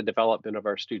oversees the development of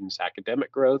our students'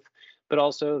 academic growth, but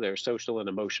also their social and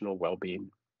emotional well-being.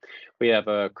 We have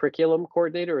a curriculum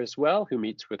coordinator as well who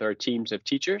meets with our teams of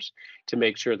teachers to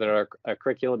make sure that our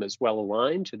curriculum is well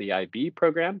aligned to the IB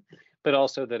program, but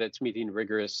also that it's meeting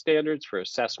rigorous standards for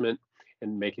assessment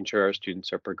and making sure our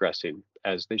students are progressing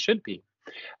as they should be.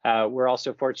 We're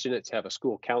also fortunate to have a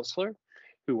school counselor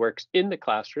who works in the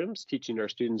classrooms, teaching our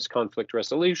students conflict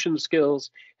resolution skills,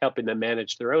 helping them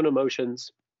manage their own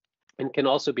emotions, and can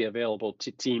also be available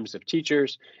to teams of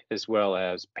teachers as well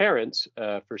as parents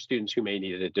for students who may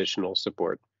need additional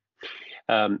support.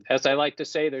 As I like to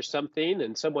say, there's something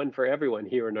and someone for everyone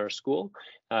here in our school,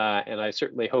 and I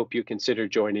certainly hope you consider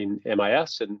joining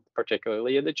MIS, and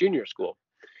particularly in the junior school.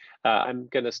 I'm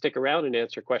going to stick around and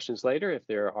answer questions later if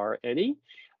there are any,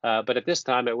 but at this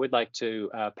time I would like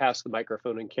to pass the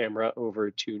microphone and camera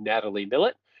over to Nathalie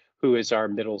Millette, who is our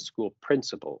middle school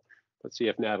principal. Let's see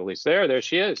if Nathalie's there. There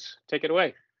she is. Take it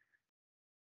away.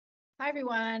 Hi,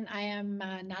 everyone. I am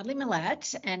Nathalie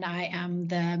Millette, and I am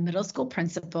the middle school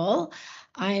principal.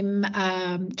 I'm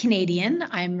Canadian.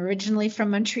 I'm originally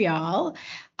from Montreal.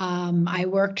 I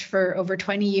worked for over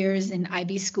 20 years in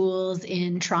IB schools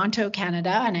in Toronto,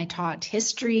 Canada, and I taught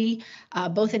history,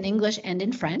 both in English and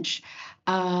in French.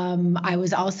 I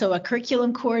was also a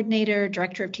curriculum coordinator,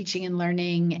 director of teaching and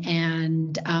learning,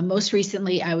 and most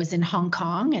recently I was in Hong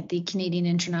Kong at the Canadian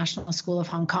International School of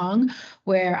Hong Kong,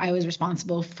 where I was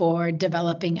responsible for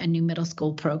developing a new middle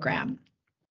school program.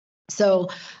 So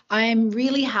I'm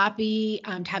really happy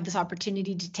to have this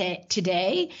opportunity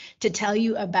today to tell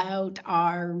you about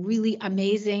our really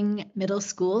amazing middle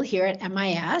school here at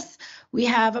MIS. We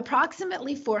have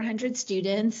approximately 400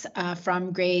 students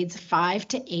from grades 5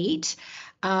 to 8.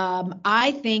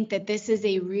 I think that this is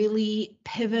a really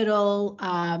pivotal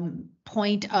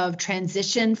point of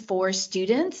transition for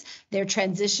students. They're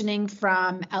transitioning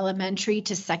from elementary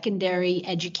to secondary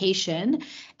education,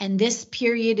 and this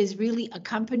period is really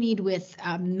accompanied with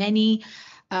many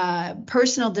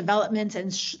personal developments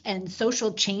and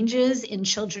social changes in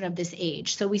children of this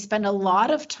age. So we spend a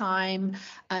lot of time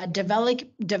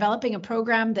developing a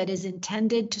program that is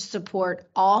intended to support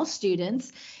all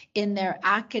students in their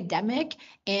academic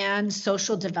and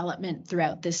social development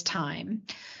throughout this time.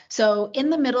 So in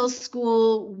the middle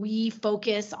school, we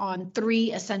focus on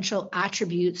 3 essential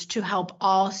attributes to help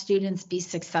all students be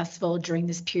successful during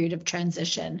this period of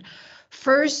transition.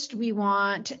 First, we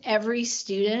want every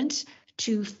student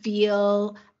to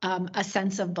feel a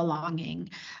sense of belonging.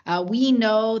 We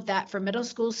know that for middle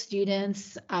school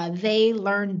students, they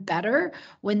learn better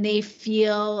when they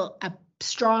feel a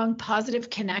strong positive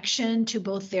connection to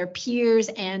both their peers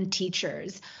and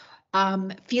teachers.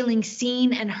 Feeling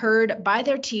seen and heard by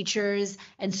their teachers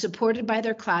and supported by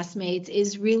their classmates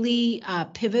is really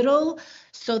pivotal,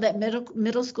 so that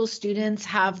middle school students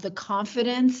have the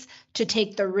confidence to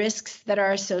take the risks that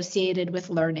are associated with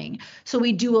learning. So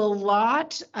we do a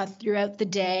lot throughout the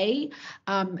day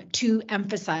to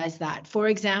emphasize that. For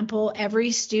example,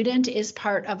 every student is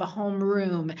part of a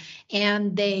homeroom,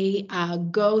 and they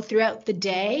go throughout the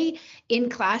day in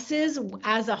classes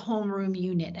as a homeroom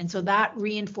unit. And so that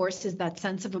reinforces that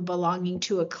sense of a belonging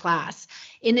to a class.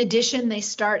 In addition, they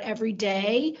start every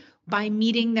day by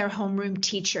meeting their homeroom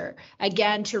teacher,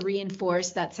 again, to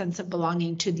reinforce that sense of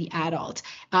belonging to the adult.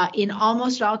 In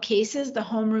almost all cases, the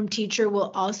homeroom teacher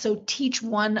will also teach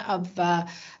one of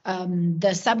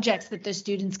the subjects that the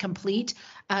students complete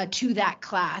to that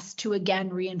class to, again,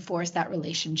 reinforce that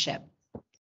relationship.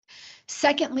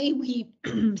 Secondly, we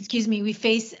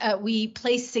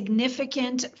place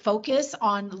significant focus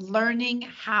on learning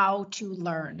how to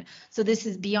learn. So this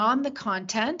is beyond the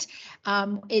content.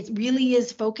 It really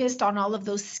is focused on all of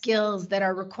those skills that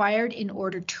are required in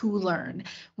order to learn.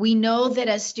 We know that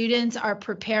as students are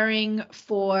preparing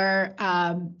for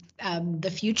the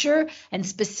future, and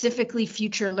specifically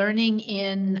future learning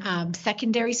in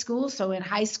secondary school, so in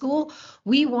high school,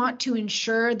 we want to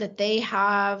ensure that they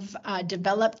have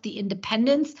developed the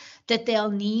independence that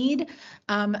they'll need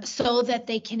so that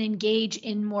they can engage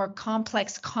in more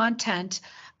complex content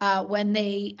when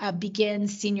they begin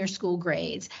senior school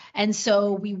grades. And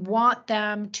so we want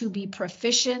them to be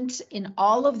proficient in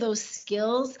all of those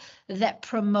skills that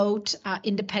promote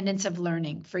independence of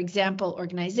learning. For example,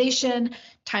 organization,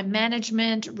 time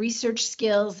management, research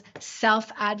skills,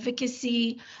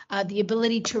 self-advocacy, the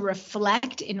ability to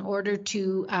reflect in order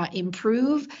to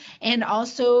improve, and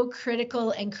also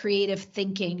critical and creative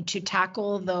thinking to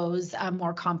tackle those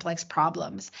more complex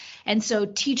problems. And so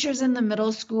teachers in the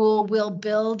middle school will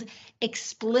build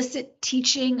explicit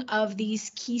teaching of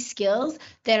these key skills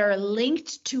that are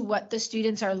linked to what the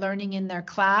students are learning in their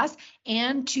class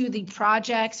and to the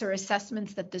projects or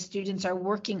assessments that the students are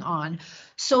working on,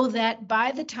 so that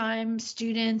by the time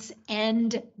students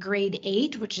end grade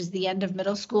 8, which is the end of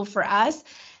middle school for us,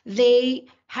 they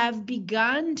have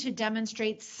begun to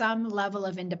demonstrate some level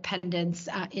of independence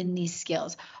in these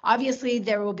skills. Obviously,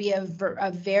 there will be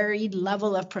a varied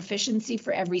level of proficiency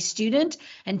for every student,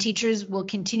 and teachers will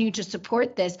continue to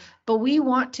support this, but we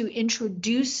want to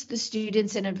introduce the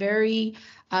students in a very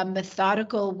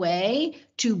methodical way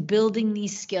to building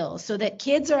these skills so that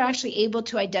kids are actually able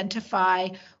to identify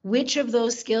which of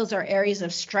those skills are areas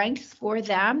of strength for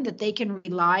them that they can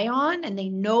rely on, and they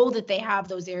know that they have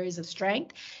those areas of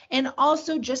strength. And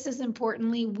also, just as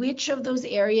importantly, which of those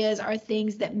areas are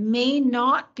things that may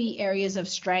not be areas of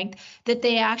strength that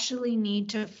they actually need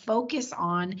to focus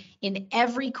on in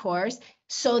every course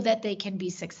so that they can be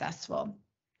successful.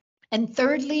 And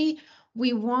thirdly,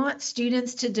 we want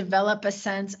students to develop a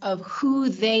sense of who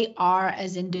they are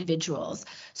as individuals.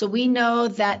 So we know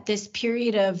that this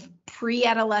period of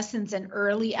pre-adolescence and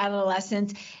early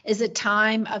adolescence is a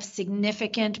time of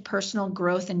significant personal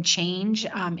growth and change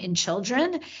in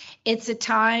children. It's a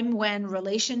time when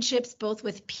relationships, both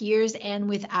with peers and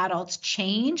with adults,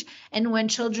 change, and when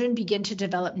children begin to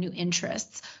develop new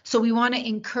interests. So we want to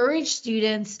encourage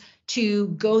students to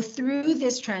go through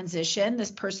this transition,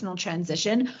 this personal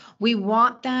transition. We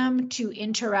want them to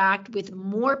interact with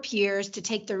more peers, to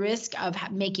take the risk of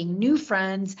making new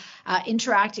friends,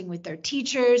 interacting with their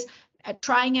teachers,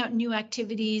 trying out new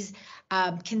activities,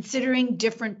 considering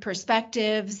different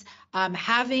perspectives,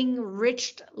 having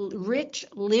rich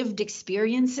lived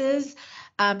experiences,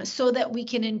 so that we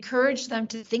can encourage them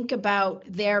to think about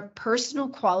their personal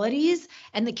qualities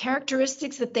and the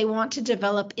characteristics that they want to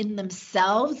develop in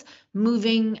themselves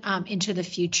moving into the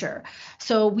future.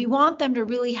 So we want them to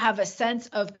really have a sense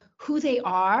of who they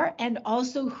are and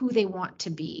also who they want to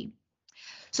be.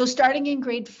 So starting in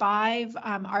grade 5,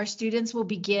 our students will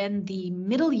begin the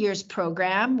middle years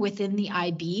program within the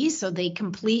IB. So they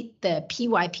complete the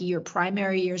PYP, or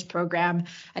primary years program,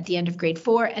 at the end of grade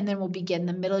 4, and then we'll begin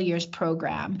the middle years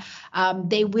program.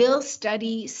 They will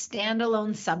study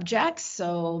standalone subjects,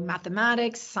 so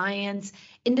mathematics, science,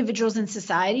 individuals and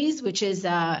societies, which is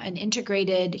an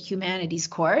integrated humanities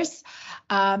course.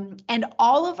 And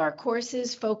all of our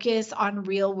courses focus on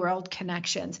real world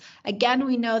connections. Again,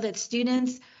 we know that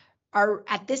students are,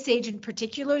 at this age in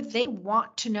particular, they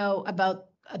want to know about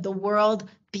the world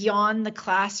beyond the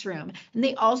classroom. And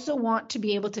they also want to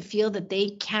be able to feel that they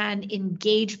can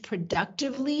engage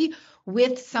productively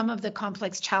with some of the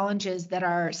complex challenges that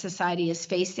our society is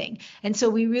facing. And so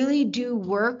we really do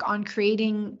work on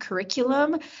creating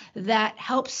curriculum that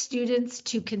helps students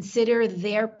to consider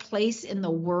their place in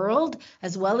the world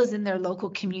as well as in their local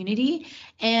community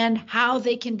and how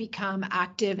they can become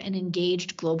active and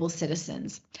engaged global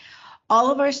citizens. All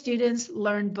of our students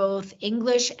learn both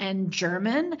English and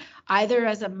German, either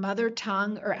as a mother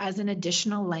tongue or as an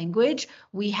additional language.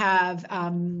 We have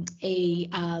a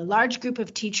large group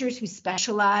of teachers who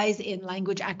specialize in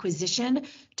language acquisition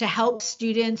to help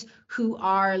students who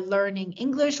are learning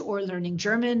English or learning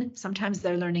German. Sometimes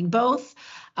they're learning both.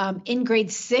 In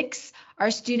grade 6,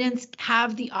 our students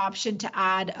have the option to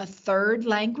add a third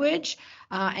language.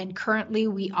 And currently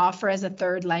we offer as a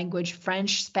third language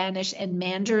French, Spanish, and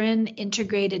Mandarin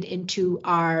integrated into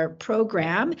our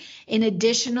program. In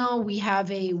addition, we have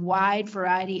a wide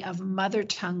variety of mother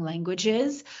tongue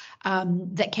languages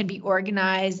that can be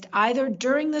organized either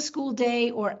during the school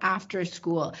day or after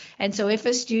school. And so if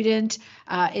a student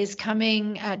is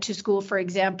coming to school, for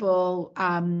example,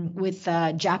 with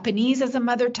Japanese as a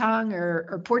mother tongue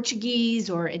or Portuguese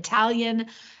or Italian,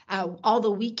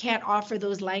 although we can't offer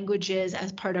those languages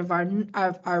as part of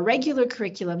our regular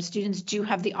curriculum, students do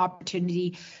have the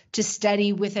opportunity to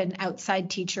study with an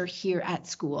outside teacher here at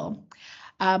school.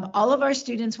 All of our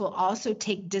students will also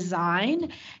take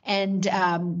design, and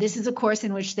this is a course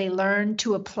in which they learn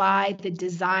to apply the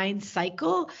design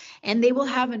cycle, and they will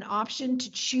have an option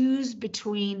to choose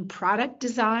between product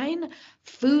design,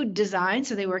 food design,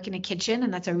 so they work in a kitchen,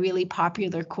 and that's a really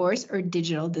popular course, or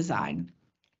digital design.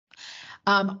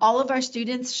 All of our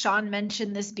students, Sean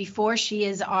mentioned this before, she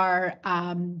is our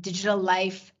digital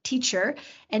life teacher.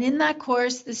 And in that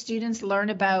course, the students learn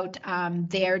about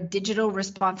their digital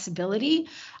responsibility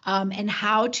and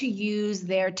how to use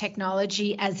their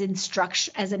technology as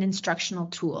an instructional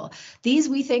tool. These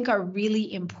we think are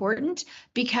really important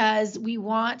because we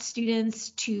want students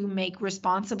to make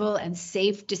responsible and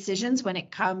safe decisions when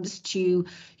it comes to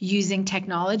using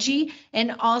technology,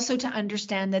 and also to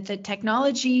understand that the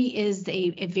technology is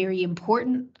a very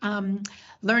important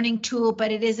learning tool,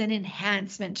 but it is an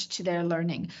enhancement to their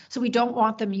learning. So we don't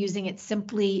want them using it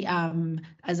simply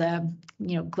as a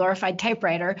glorified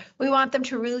typewriter. We want them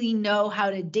to really know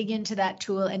how to dig into that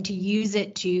tool and to use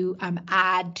it to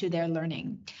add to their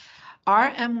learning. Our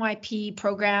MYP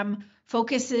program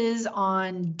focuses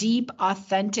on deep,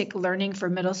 authentic learning for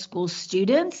middle school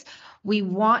students. We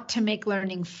want to make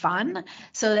learning fun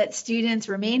so that students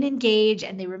remain engaged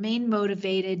and they remain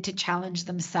motivated to challenge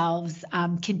themselves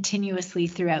continuously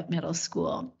throughout middle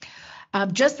school.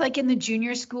 Just like in the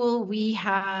junior school, we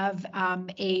have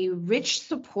a rich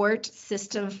support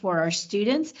system for our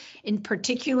students. In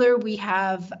particular, we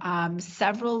have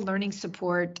several learning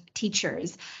support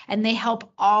teachers, and they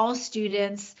help all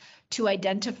students to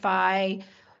identify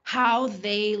how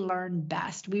they learn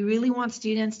best. We really want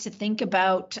students to think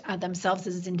about themselves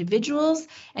as individuals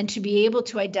and to be able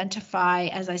to identify,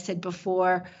 as I said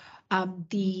before,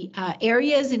 the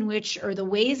areas in which, or the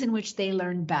ways in which they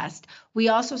learn best. We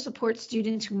also support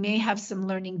students who may have some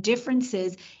learning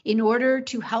differences in order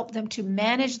to help them to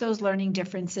manage those learning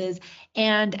differences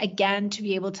and, again, to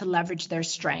be able to leverage their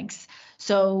strengths.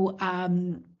 So,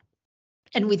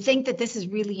 and we think that this is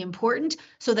really important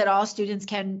so that all students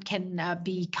can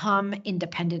become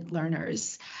independent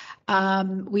learners.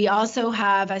 We also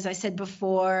have, as I said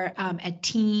before, a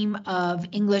team of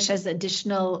English as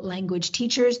additional language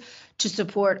teachers to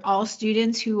support all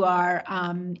students who are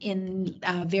in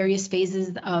various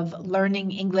phases of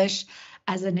learning English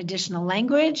as an additional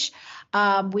language.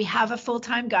 We have a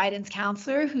full-time guidance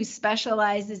counselor who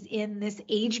specializes in this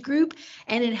age group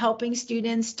and in helping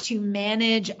students to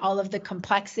manage all of the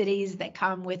complexities that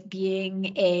come with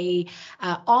being a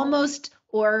almost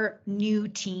or new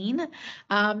teen.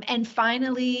 And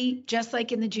finally, just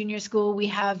like in the junior school, we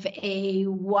have a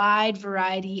wide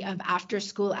variety of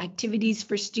after-school activities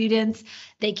for students.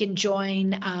 They can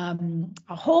join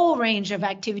a whole range of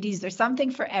activities. There's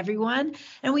something for everyone.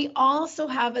 And we also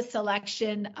have a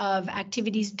selection of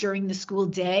activities during the school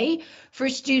day for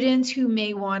students who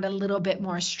may want a little bit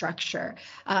more structure,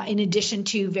 in addition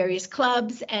to various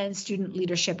clubs and student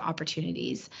leadership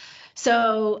opportunities.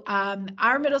 So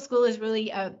our middle school is really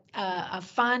a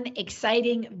fun,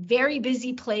 exciting, very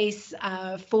busy place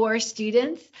for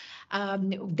students.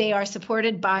 They are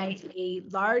supported by a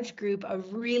large group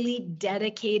of really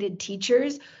dedicated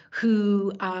teachers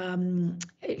who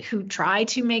try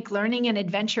to make learning an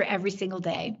adventure every single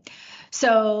day.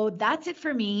 So that's it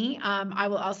for me. I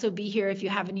will also be here if you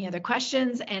have any other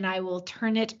questions, and I will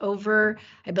turn it over,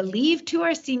 I believe, to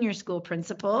our senior school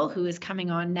principal, who is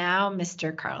coming on now,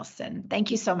 Mr. Carlsson.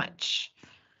 Thank you so much.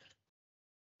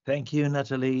 Thank you,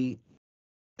 Nathalie.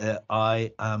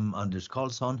 I am Anders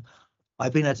Carlsson.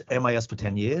 I've been at MIS for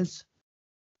 10 years.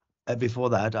 Before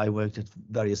that, I worked at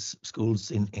various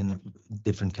schools in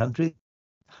different countries,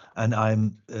 and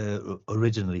I'm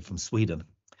originally from Sweden.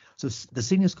 So the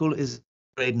senior school is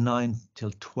grade 9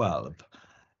 till 12,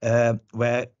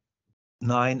 where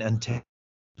 9 and 10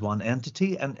 is one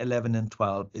entity and 11 and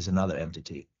 12 is another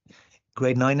entity.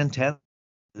 Grade 9 and 10,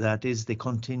 that is the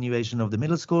continuation of the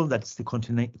middle school. That's the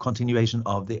continuation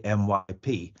of the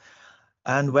MYP.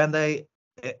 And when they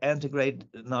enter grade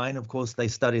 9, of course, they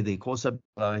study the core subjects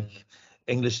like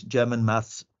English, German,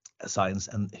 maths, science,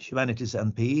 and humanities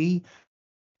and PE.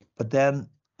 But then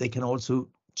they can also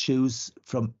choose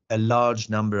from a large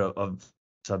number of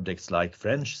subjects like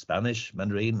French, Spanish,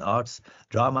 Mandarin, arts,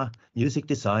 drama, music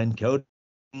design, coding,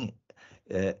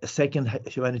 a second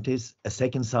humanities, a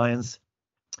second science,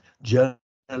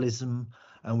 journalism,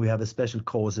 and we have a special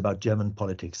course about German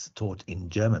politics taught in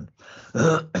German.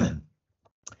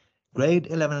 Grade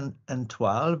 11 and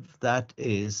 12, that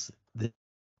is the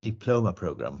diploma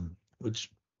program,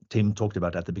 which Tim talked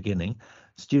about at the beginning.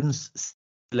 Students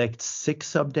select 6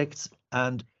 subjects,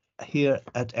 and here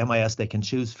at MIS they can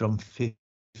choose from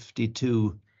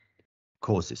 52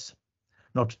 courses,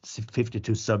 not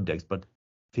 52 subjects, but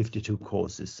 52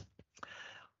 courses.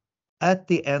 At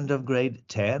the end of grade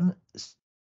 10,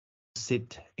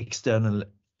 sit external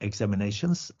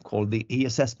examinations called the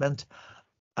e-assessment,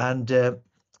 and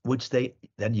which they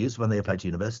then use when they apply to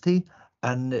university.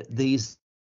 And these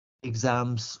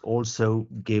exams also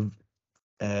give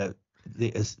the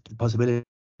possibility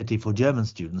for German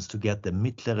students to get the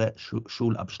mittlere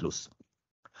Schulabschluss.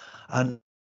 And at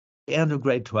the end of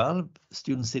grade 12,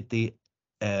 students sit the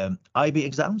IB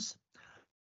exams,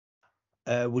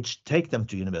 which take them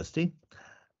to university.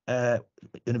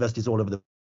 Universities all over the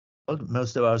world.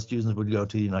 Most of our students would go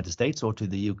to the United States or to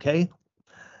the UK.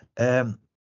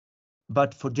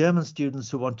 But for German students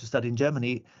who want to study in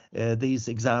Germany, these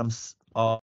exams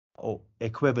are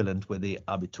equivalent with the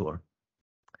Abitur.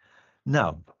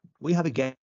 Now, we have a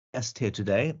guest here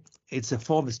today. It's a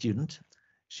former student.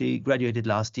 She graduated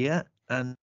last year.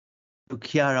 And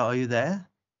Kiara, are you there?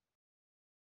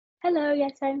 Hello,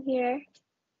 yes, I'm here.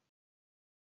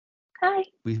 Hi.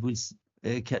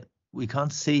 We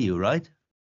can't see you, right?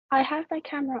 I have my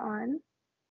camera on.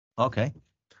 Okay.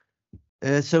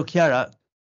 So Kiara,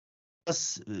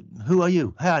 who are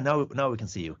you? Now we can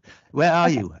see you. Where are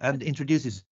you? And introduce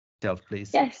yourself,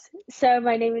 please. Yes, so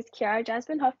my name is Kiara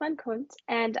Hoffmann-Kuhnt,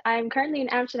 and I'm currently in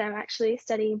Amsterdam actually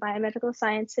studying biomedical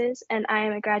sciences, and I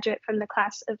am a graduate from the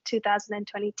class of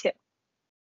 2022.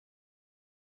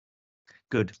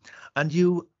 Good. And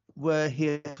you were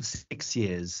here for 6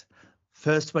 years.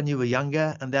 First when you were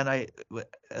younger, and then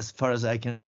as far as I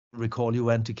can recall, you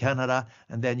went to Canada,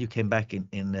 and then you came back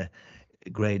in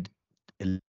grade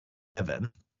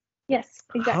 11. Yes,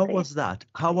 exactly. How was that?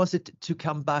 How was it to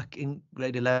come back in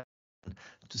grade 11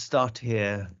 to start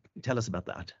here? Tell us about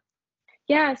that.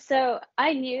 Yeah, so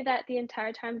I knew that the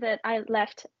entire time that I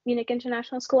left Munich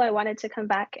International School, I wanted to come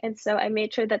back. And so I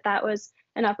made sure that that was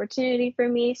an opportunity for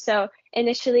me. So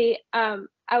initially,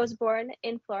 I was born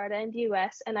in Florida in the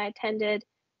US, and I attended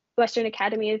Western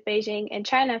Academy of Beijing in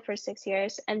China for 6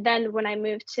 years. And then when I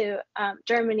moved to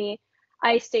Germany,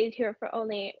 I stayed here for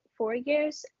only 4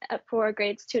 years for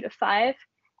grades 2 to 5.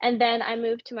 And then I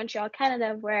moved to Montreal,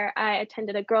 Canada, where I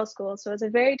attended a girls' school. So it was a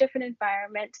very different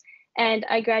environment. And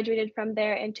I graduated from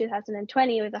there in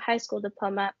 2020 with a high school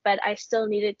diploma, but I still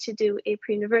needed to do a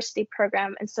pre-university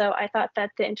program. And so I thought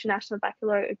that the International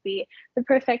Baccalaureate would be the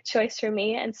perfect choice for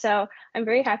me. And so I'm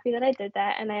very happy that I did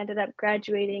that. And I ended up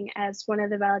graduating as one of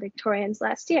the valedictorians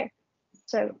last year.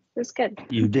 So it was good.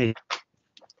 You did.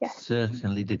 Yeah.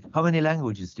 Certainly did. How many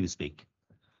languages do you speak?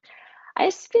 I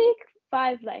speak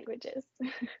 5 languages.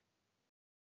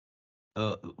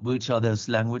 Which are those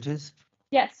languages?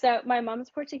 Yes, so my mom's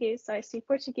Portuguese, so I speak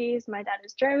Portuguese. My dad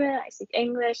is German. I speak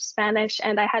English, Spanish,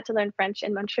 and I had to learn French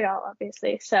in Montreal,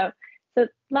 obviously. So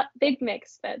not big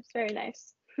mix, but it's very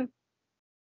nice.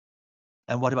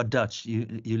 And what about Dutch?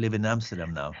 You live in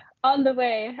Amsterdam now. On the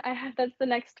way, that's the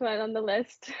next one on the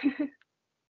list.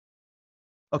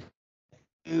 Okay,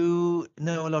 you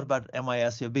know a lot about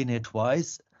MIS. You've been here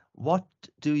twice. What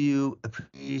do you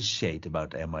appreciate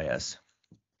about MIS?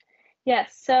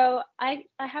 Yes, so I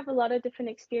have a lot of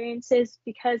different experiences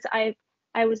because I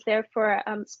was there for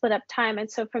split up time. And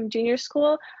so from junior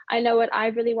school, I know what I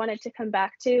really wanted to come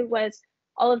back to was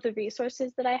all of the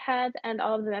resources that I had and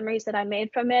all of the memories that I made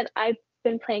from it. I've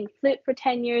been playing flute for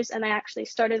 10 years, and I actually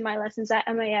started my lessons at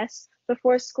MIS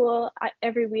before school.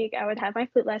 Every week I would have my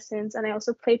flute lessons, and I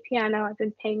also play piano. I've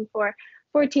been playing for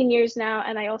 14 years now,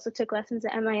 and I also took lessons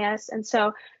at MIS. And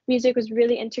so music was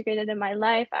really integrated in my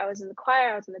life. I was in the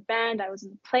choir, I was in the band, I was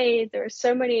in the plays. There were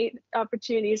so many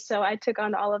opportunities, so I took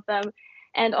on all of them.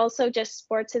 And also just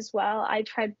sports as well. I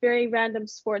tried very random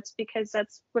sports because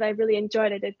that's what I really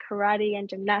enjoyed. I did karate and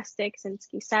gymnastics and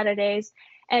ski Saturdays.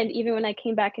 And even when I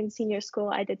came back in senior school,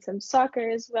 I did some soccer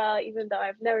as well. Even though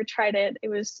I've never tried it, I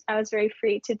was very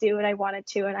free to do what I wanted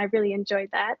to, and I really enjoyed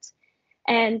that.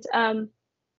 And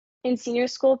in senior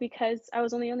school, because I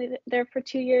was only there for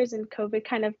 2 years and COVID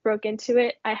kind of broke into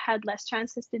it, I had less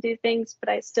chances to do things, but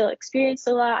I still experienced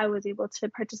a lot. I was able to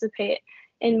participate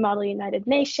in Model United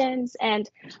Nations, and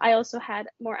I also had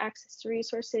more access to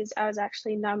resources. I was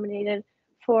actually nominated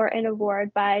for an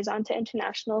award by Zonta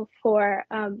International for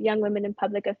Young Women in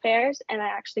Public Affairs, and I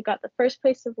actually got the first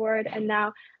place award. And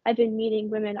now I've been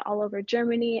meeting women all over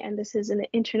Germany, and this is an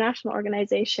international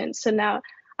organization. So now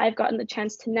I've gotten the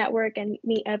chance to network and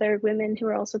meet other women who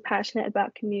are also passionate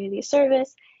about community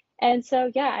service. And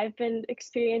so, yeah, I've been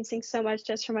experiencing so much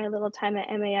just from my little time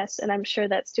at MAS, and I'm sure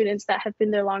that students that have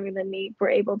been there longer than me were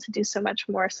able to do so much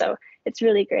more. So it's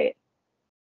really great.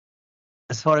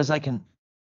 As far as I can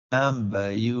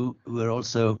remember, you were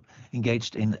also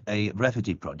engaged in a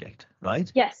refugee project,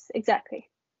 right? Yes, exactly.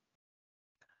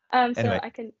 Anyway, so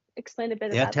I can explain a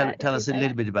bit about that. Tell us a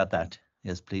little bit about that.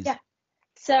 Yes, please. Yeah.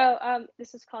 So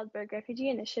this is called Berg Refugee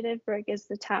Initiative. Berg is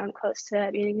the town close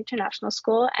to Munich International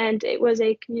School, and it was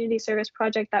a community service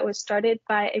project that was started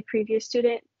by a previous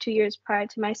student 2 years prior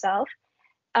to myself.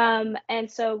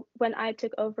 And so when I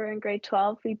took over in grade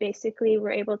 12, we basically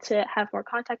were able to have more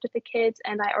contact with the kids,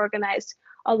 and I organized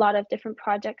a lot of different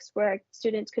projects where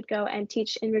students could go and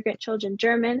teach immigrant children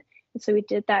German. And so we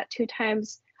did that 2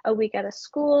 times a week at a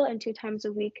school and 2 times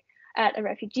a week at a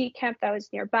refugee camp that was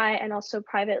nearby, and also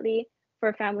privately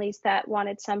for families that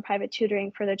wanted some private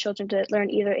tutoring for their children to learn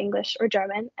either English or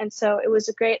German. And so it was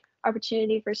a great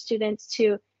opportunity for students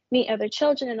to meet other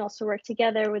children and also work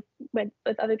together with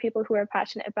other people who are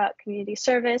passionate about community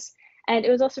service. And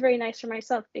it was also very nice for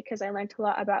myself because I learned a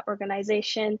lot about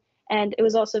organization, and it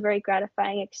was also a very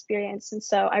gratifying experience. And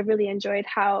so I really enjoyed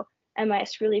how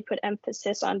MIS really put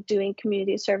emphasis on doing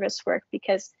community service work,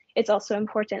 because it's also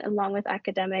important along with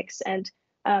academics and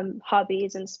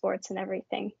hobbies and sports and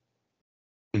everything.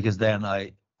 Because then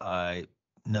I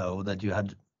know that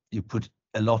you put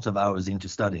a lot of hours into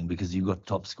studying because you got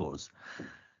top scores.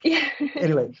 Yeah.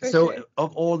 Anyway, so sure.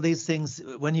 of all these things,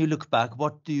 when you look back,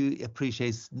 what do you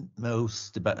appreciate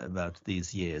most about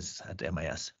these years at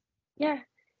MIS? Yeah.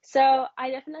 So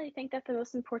I definitely think that the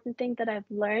most important thing that I've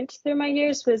learned through my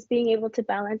years was being able to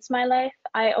balance my life.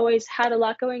 I always had a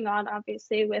lot going on,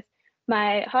 obviously, with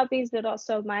my hobbies, but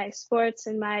also my sports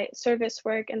and my service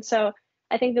work. And so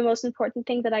I think the most important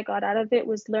thing that I got out of it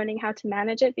was learning how to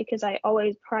manage it, because I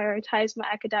always prioritize my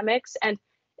academics, and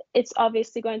it's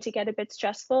obviously going to get a bit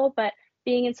stressful, but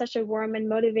being in such a warm and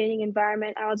motivating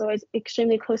environment, I was always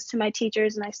extremely close to my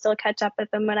teachers, and I still catch up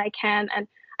with them when I can. And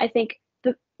I think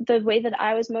the way that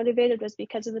I was motivated was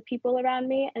because of the people around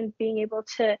me, and being able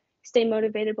to stay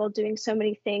motivated while doing so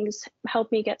many things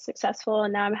helped me get successful.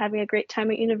 And now I'm having a great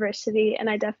time at university. And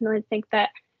I definitely think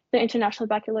that the International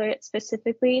Baccalaureate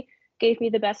specifically gave me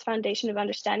the best foundation of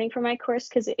understanding for my course,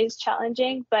 because it is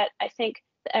challenging, but I think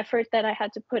the effort that I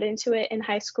had to put into it in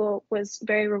high school was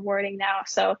very rewarding now.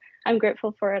 So I'm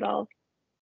grateful for it all.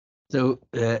 So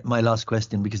my last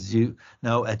question, because you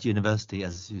now at university,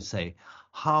 as you say,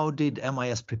 how did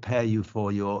MIS prepare you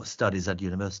for your studies at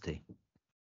university?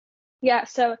 Yeah,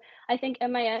 so I think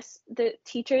MIS, the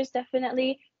teachers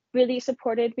definitely really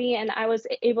supported me, and I was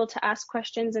able to ask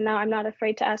questions, and now I'm not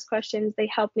afraid to ask questions. They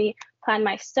helped me plan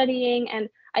my studying, and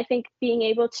I think being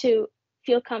able to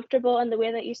feel comfortable in the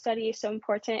way that you study is so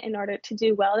important in order to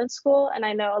do well in school. And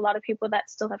I know a lot of people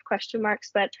that still have question marks,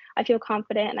 but I feel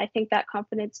confident, and I think that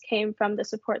confidence came from the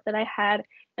support that I had,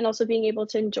 and also being able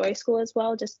to enjoy school as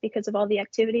well, just because of all the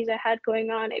activities I had going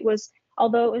on. It was,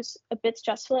 although it was a bit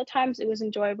stressful at times, it was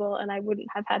enjoyable, and I wouldn't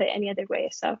have had it any other way.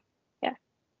 So yeah.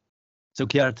 So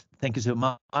Kiara, thank you so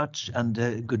much,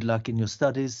 and good luck in your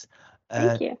studies.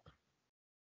 Thank you.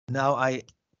 Now I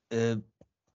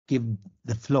give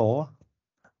the floor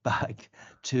back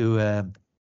to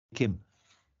Kim.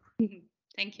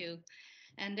 Thank you,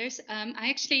 Anders. I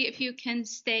actually, if you can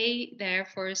stay there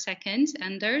for a second,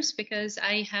 Anders, because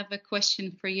I have a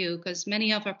question for you, because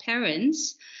many of our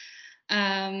parents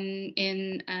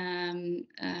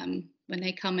when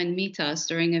they come and meet us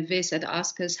during a visit,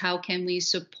 ask us how can we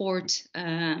support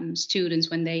students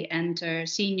when they enter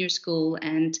senior school.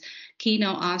 And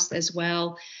Kino asked as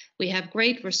well, we have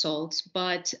great results,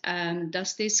 but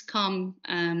does this come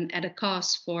at a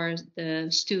cost for the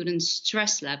students'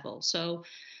 stress level? So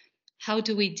how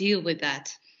do we deal with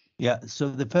that? Yeah, so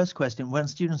the first question, when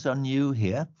students are new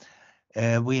here,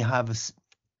 we have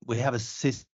a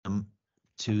system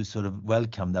to sort of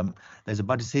welcome them. There's a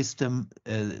buddy system,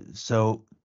 so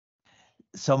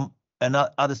some and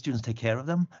other students take care of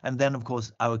them, and then of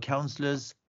course our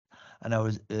counselors and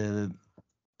our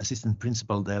assistant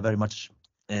principal, they're very much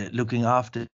looking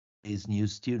after these new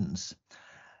students.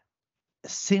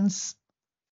 Since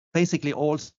basically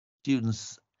all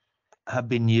students have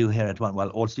been new here at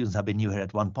all students have been new here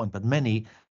at one point, but many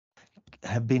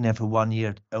have been here for 1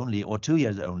 year only, or 2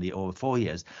 years only, or 4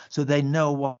 years. So they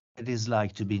know what it is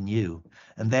like to be new,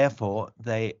 and therefore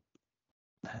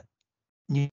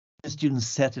new students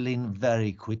settle in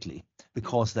very quickly,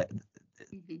 because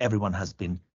everyone has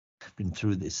been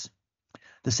through this.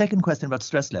 The second question about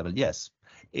stress level, yes.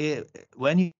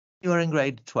 When you are in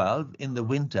grade 12 in the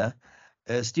winter,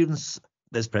 students,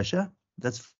 there's pressure.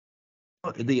 That's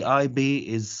the IB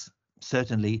is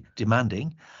certainly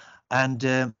demanding,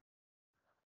 and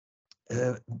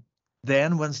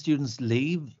then when students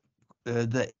leave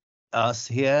us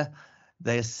here,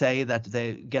 they say that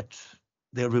they get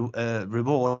their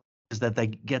reward is that they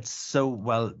get so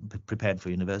well prepared for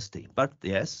university. But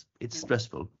yes, it's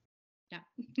stressful. Yeah.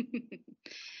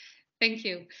 Thank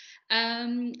you.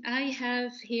 I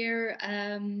have here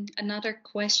another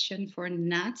question for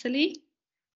Nathalie.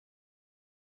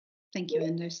 Thank you,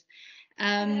 Anders.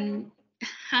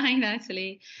 Hi,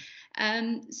 Nathalie.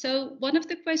 So one of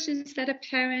the questions that a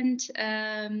parent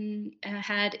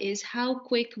had is, how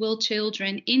quick will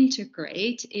children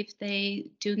integrate if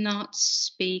they do not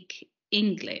speak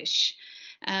English.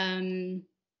 How?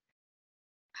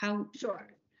 Sure.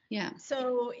 Yeah.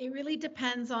 So it really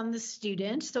depends on the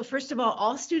student. So first of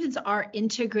all students are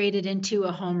integrated into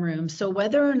a homeroom. So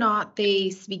whether or not they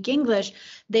speak English,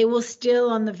 they will still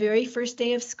on the very first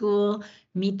day of school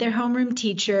meet their homeroom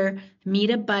teacher, meet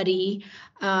a buddy.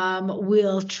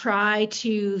 We'll try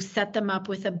to set them up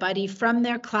with a buddy from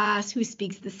their class who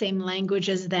speaks the same language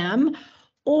as them,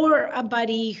 or a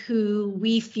buddy who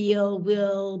we feel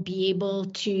will be able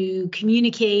to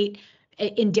communicate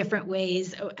in different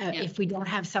ways if we don't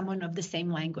have someone of the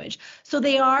same language. So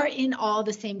they are in all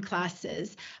the same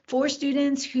classes. For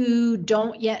students who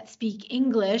don't yet speak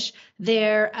English,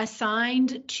 they're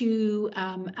assigned to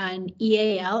an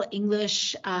EAL,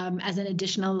 English as an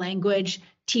additional language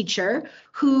teacher,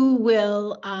 who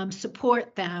will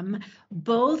support them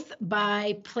both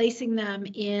by placing them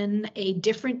in a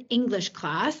different English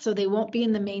class. So they won't be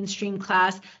in the mainstream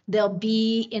class. They'll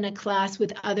be in a class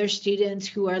with other students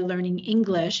who are learning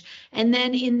English. And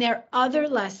then in their other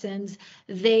lessons,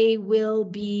 they will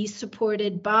be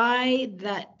supported by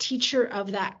that teacher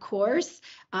of that course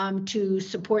to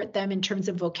support them in terms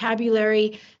of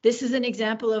vocabulary. This is an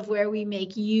example of where we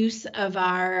make use of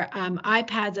our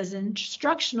iPads as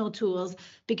instructional tools,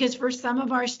 because for some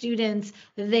of our students,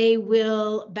 they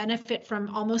will benefit from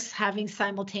almost having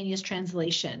simultaneous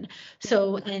translation.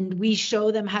 So, and we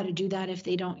show them how to do that if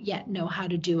they don't yet know how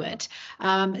to do it.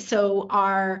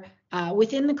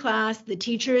 Within the class, the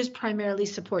teachers primarily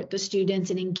support the students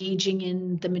in engaging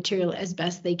in the material as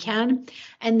best they can.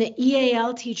 And the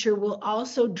EAL teacher will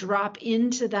also drop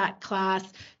into that class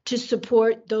to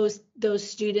support those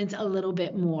students a little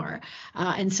bit more.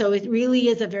 And so it really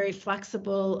is a very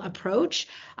flexible approach.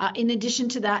 In addition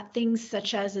to that, things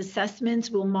such as assessments,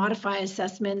 we'll modify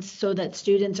assessments so that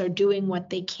students are doing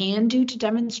what they can do to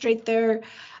demonstrate their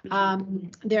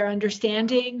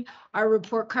understanding. Our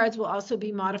report cards will also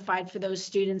be modified for those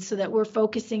students so that we're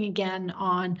focusing again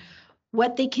on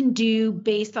what they can do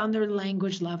based on their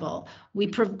language level.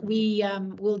 We'll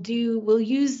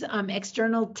use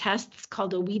external tests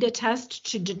called a WIDA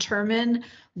test to determine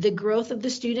the growth of the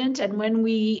student. And when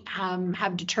we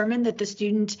have determined that the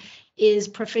student is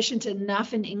proficient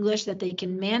enough in English that they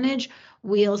can manage,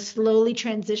 we'll slowly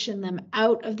transition them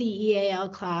out of the EAL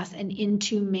class and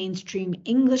into mainstream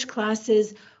English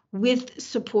classes with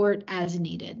support as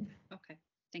needed. Okay.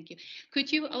 Thank you.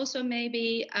 Could you also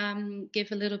maybe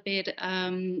give a little bit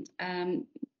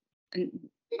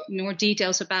more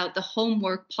details about the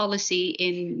homework policy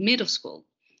in middle school?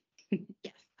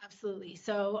 Yes, absolutely.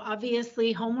 So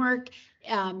obviously homework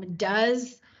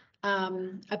does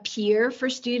appear for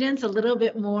students a little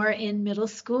bit more in middle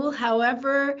school.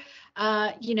 However,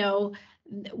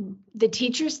 the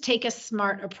teachers take a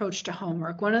smart approach to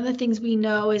homework. One of the things we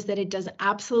know is that it does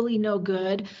absolutely no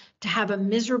good to have a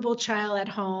miserable child at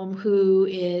home who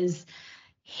is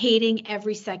hating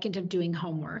every second of doing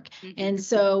homework. Mm-hmm. And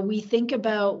so we think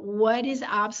about what is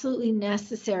absolutely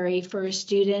necessary for a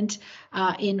student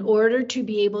in order to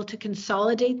be able to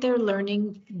consolidate their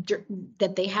learning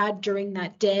that they had during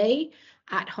that day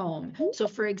at home. So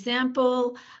for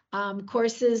example,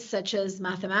 courses such as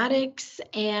mathematics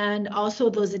and also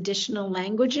those additional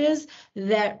languages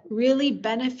that really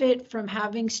benefit from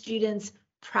having students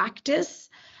practice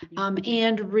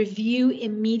and review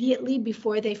immediately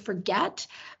before they forget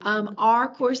are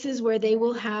courses where they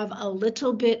will have a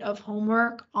little bit of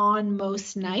homework on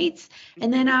most nights.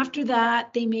 And then after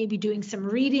that, they may be doing some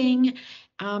reading.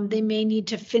 They may need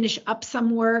to finish up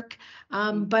some work.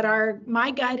 But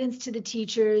my guidance to the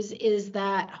teachers is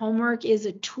that homework is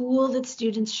a tool that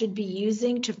students should be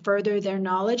using to further their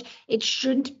knowledge. It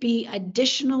shouldn't be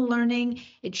additional learning.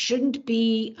 It shouldn't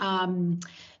be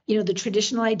the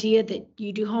traditional idea that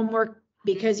you do homework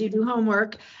because you do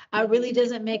homework really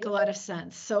doesn't make a lot of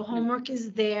sense. So homework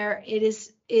is there. It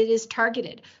is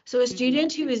targeted. So a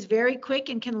student who is very quick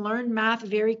and can learn math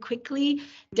very quickly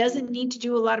doesn't need to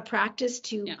do a lot of practice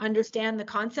to understand the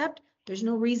concept. There's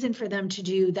no reason for them to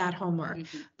do that homework.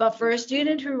 But for a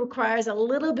student who requires a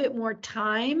little bit more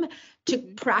time to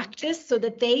practice so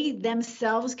that they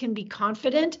themselves can be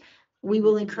confident, we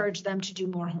will encourage them to do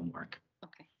more homework.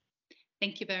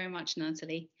 Thank you very much,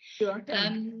 Nathalie. You're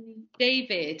welcome.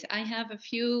 David, I have a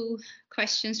few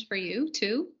questions for you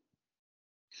too.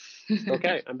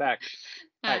 Okay, I'm back.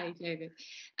 Hi, David.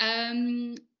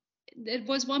 There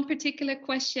was one particular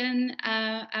question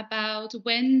about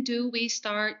when do we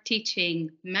start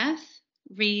teaching math,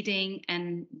 reading,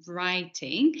 and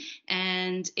writing?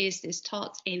 And is this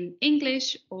taught in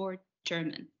English or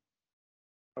German?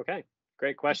 Okay,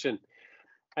 great question.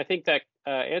 I think that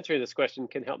answering this question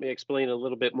can help me explain a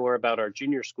little bit more about our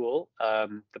junior school,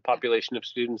 the population of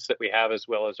students that we have, as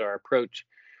well as our approach.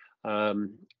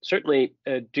 Certainly,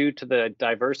 due to the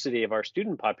diversity of our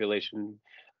student population,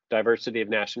 diversity of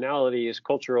nationalities,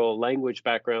 cultural, language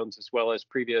backgrounds, as well as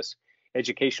previous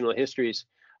educational histories,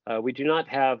 we do not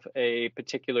have a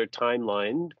particular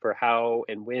timeline for how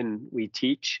and when we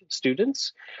teach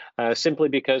students, simply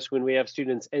because when we have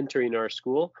students entering our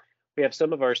school, we have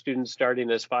some of our students starting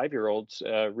as 5-year-olds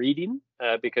reading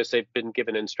because they've been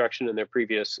given instruction in their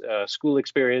previous school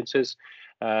experiences.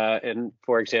 And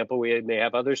for example, we may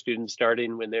have other students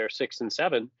starting when they're 6 and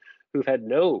 7 who've had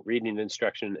no reading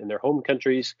instruction in their home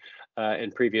countries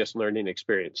and previous learning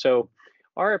experience. So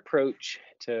our approach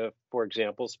to, for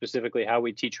example, specifically how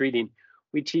we teach reading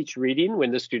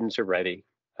when the students are ready.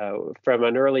 From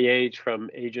an early age, from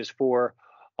ages 4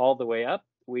 all the way up,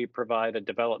 we provide a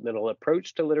developmental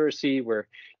approach to literacy. We're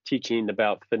teaching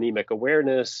about phonemic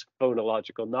awareness,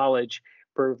 phonological knowledge,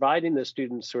 providing the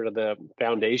students sort of the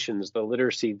foundations, the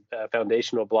literacy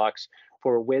foundational blocks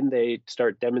for when they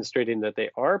start demonstrating that they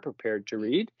are prepared to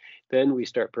read. Then we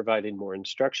start providing more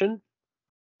instruction.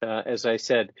 As I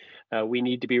said, we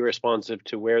need to be responsive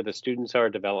to where the students are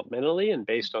developmentally and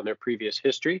based on their previous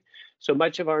history. So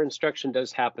much of our instruction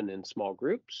does happen in small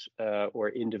groups or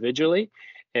individually.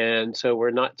 And so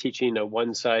we're not teaching a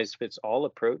one-size-fits-all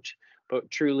approach, but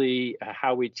truly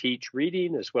how we teach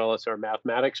reading as well as our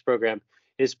mathematics program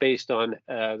is based on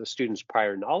the students'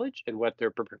 prior knowledge and what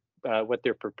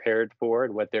they're prepared for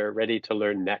and what they're ready to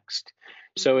learn next.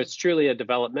 So it's truly a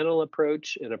developmental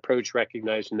approach, an approach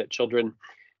recognizing that children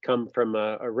come from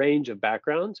a range of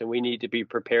backgrounds, and we need to be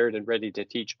prepared and ready to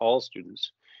teach all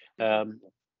students.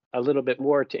 A little bit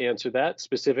more to answer that,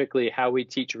 specifically how we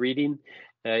teach reading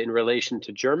in relation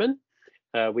to German.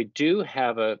 We do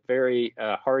have a very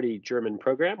hearty German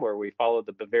program where we follow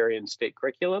the Bavarian state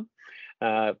curriculum,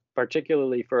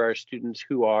 particularly for our students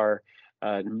who are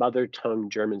mother tongue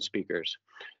German speakers.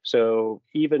 So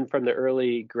even from the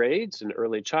early grades and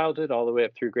early childhood all the way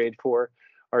up through grade 4,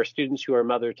 our students who are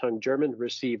mother tongue German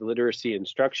receive literacy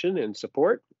instruction and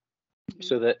support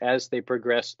so that as they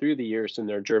progress through the years in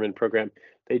their German program,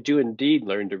 they do indeed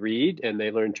learn to read and they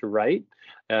learn to write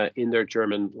in their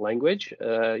German language,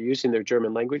 using their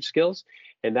German language skills.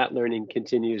 And that learning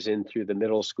continues in through the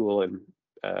middle school and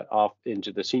off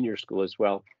into the senior school as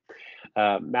well.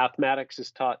 Mathematics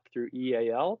is taught through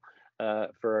EAL.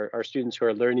 For our students who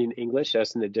are learning English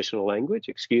as an additional language,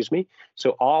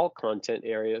 So all content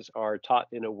areas are taught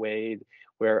in a way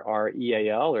where our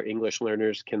EAL or English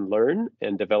learners can learn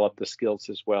and develop the skills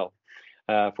as well.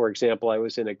 For example, I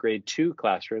was in a grade 2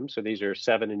 classroom, so these are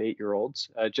 7 and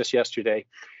 8-year-olds, just yesterday,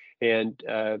 and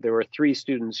there were 3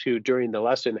 students who during the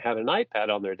lesson had an iPad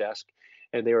on their desk,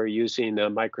 and they were using a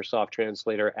Microsoft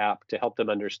Translator app to help them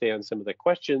understand some of the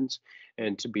questions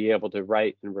and to be able to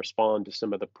write and respond to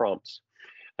some of the prompts.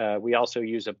 We also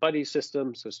use a buddy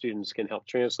system so students can help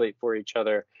translate for each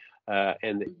other.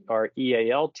 And our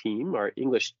EAL team, our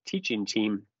English teaching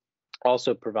team,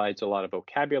 also provides a lot of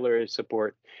vocabulary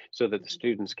support so that the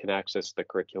students can access the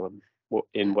curriculum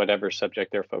in whatever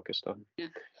subject they're focused on. Yeah.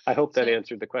 I hope that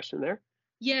answered the question there.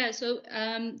 Yeah, so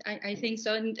I think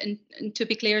so. And to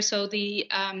be clear, so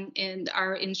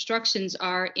our instructions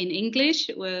are in English,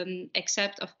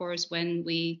 except of course when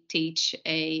we teach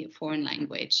a foreign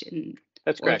language.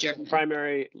 That's correct. German.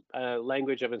 Primary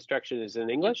language of instruction is in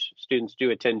English. Students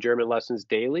do attend German lessons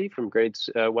daily from grades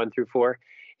 1 through 4.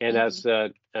 And as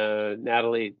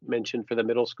Nathalie mentioned, for the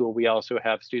middle school, we also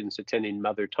have students attending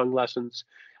mother tongue lessons.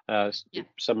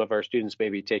 Some of our students may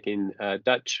be taking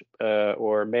Dutch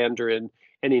or Mandarin,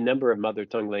 any number of mother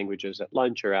tongue languages at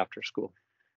lunch or after school.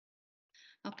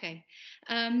 Okay,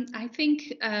 I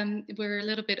think we're a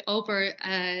little bit over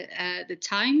the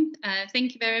time.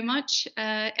 Thank you very much,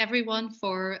 everyone,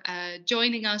 for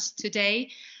joining us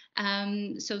today.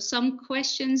 So some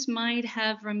questions might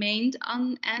have remained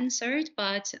unanswered,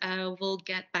 but we'll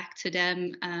get back to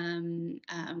them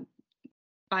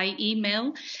by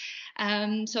email.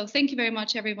 So thank you very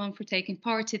much, everyone, for taking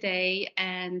part today.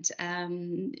 And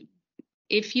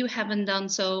if you haven't done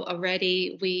so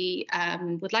already, we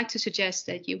would like to suggest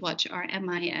that you watch our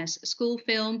MIS school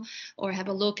film or have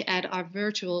a look at our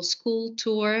virtual school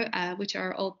tour, which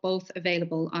are all both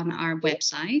available on our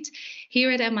website. Here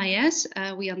at MIS,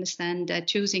 we understand that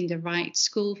choosing the right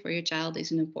school for your child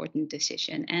is an important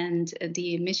decision, and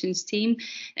the admissions team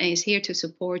is here to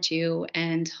support you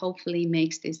and hopefully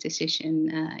makes this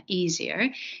decision easier.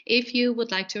 If you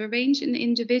would like to arrange an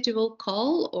individual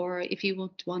call, or if you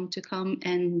would want to come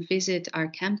and visit our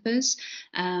campus,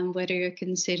 whether you're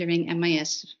considering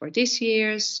MIS for this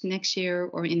year's, next year,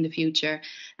 or in the future.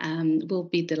 We'll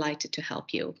be delighted to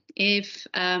help you. If,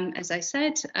 as I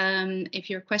said, if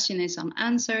your question is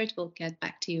unanswered, we'll get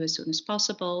back to you as soon as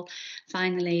possible.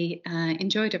 Finally,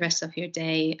 enjoy the rest of your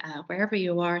day. Wherever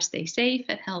you are, stay safe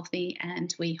and healthy,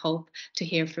 and we hope to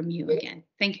hear from you again.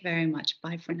 Thank you very much.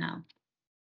 Bye for now.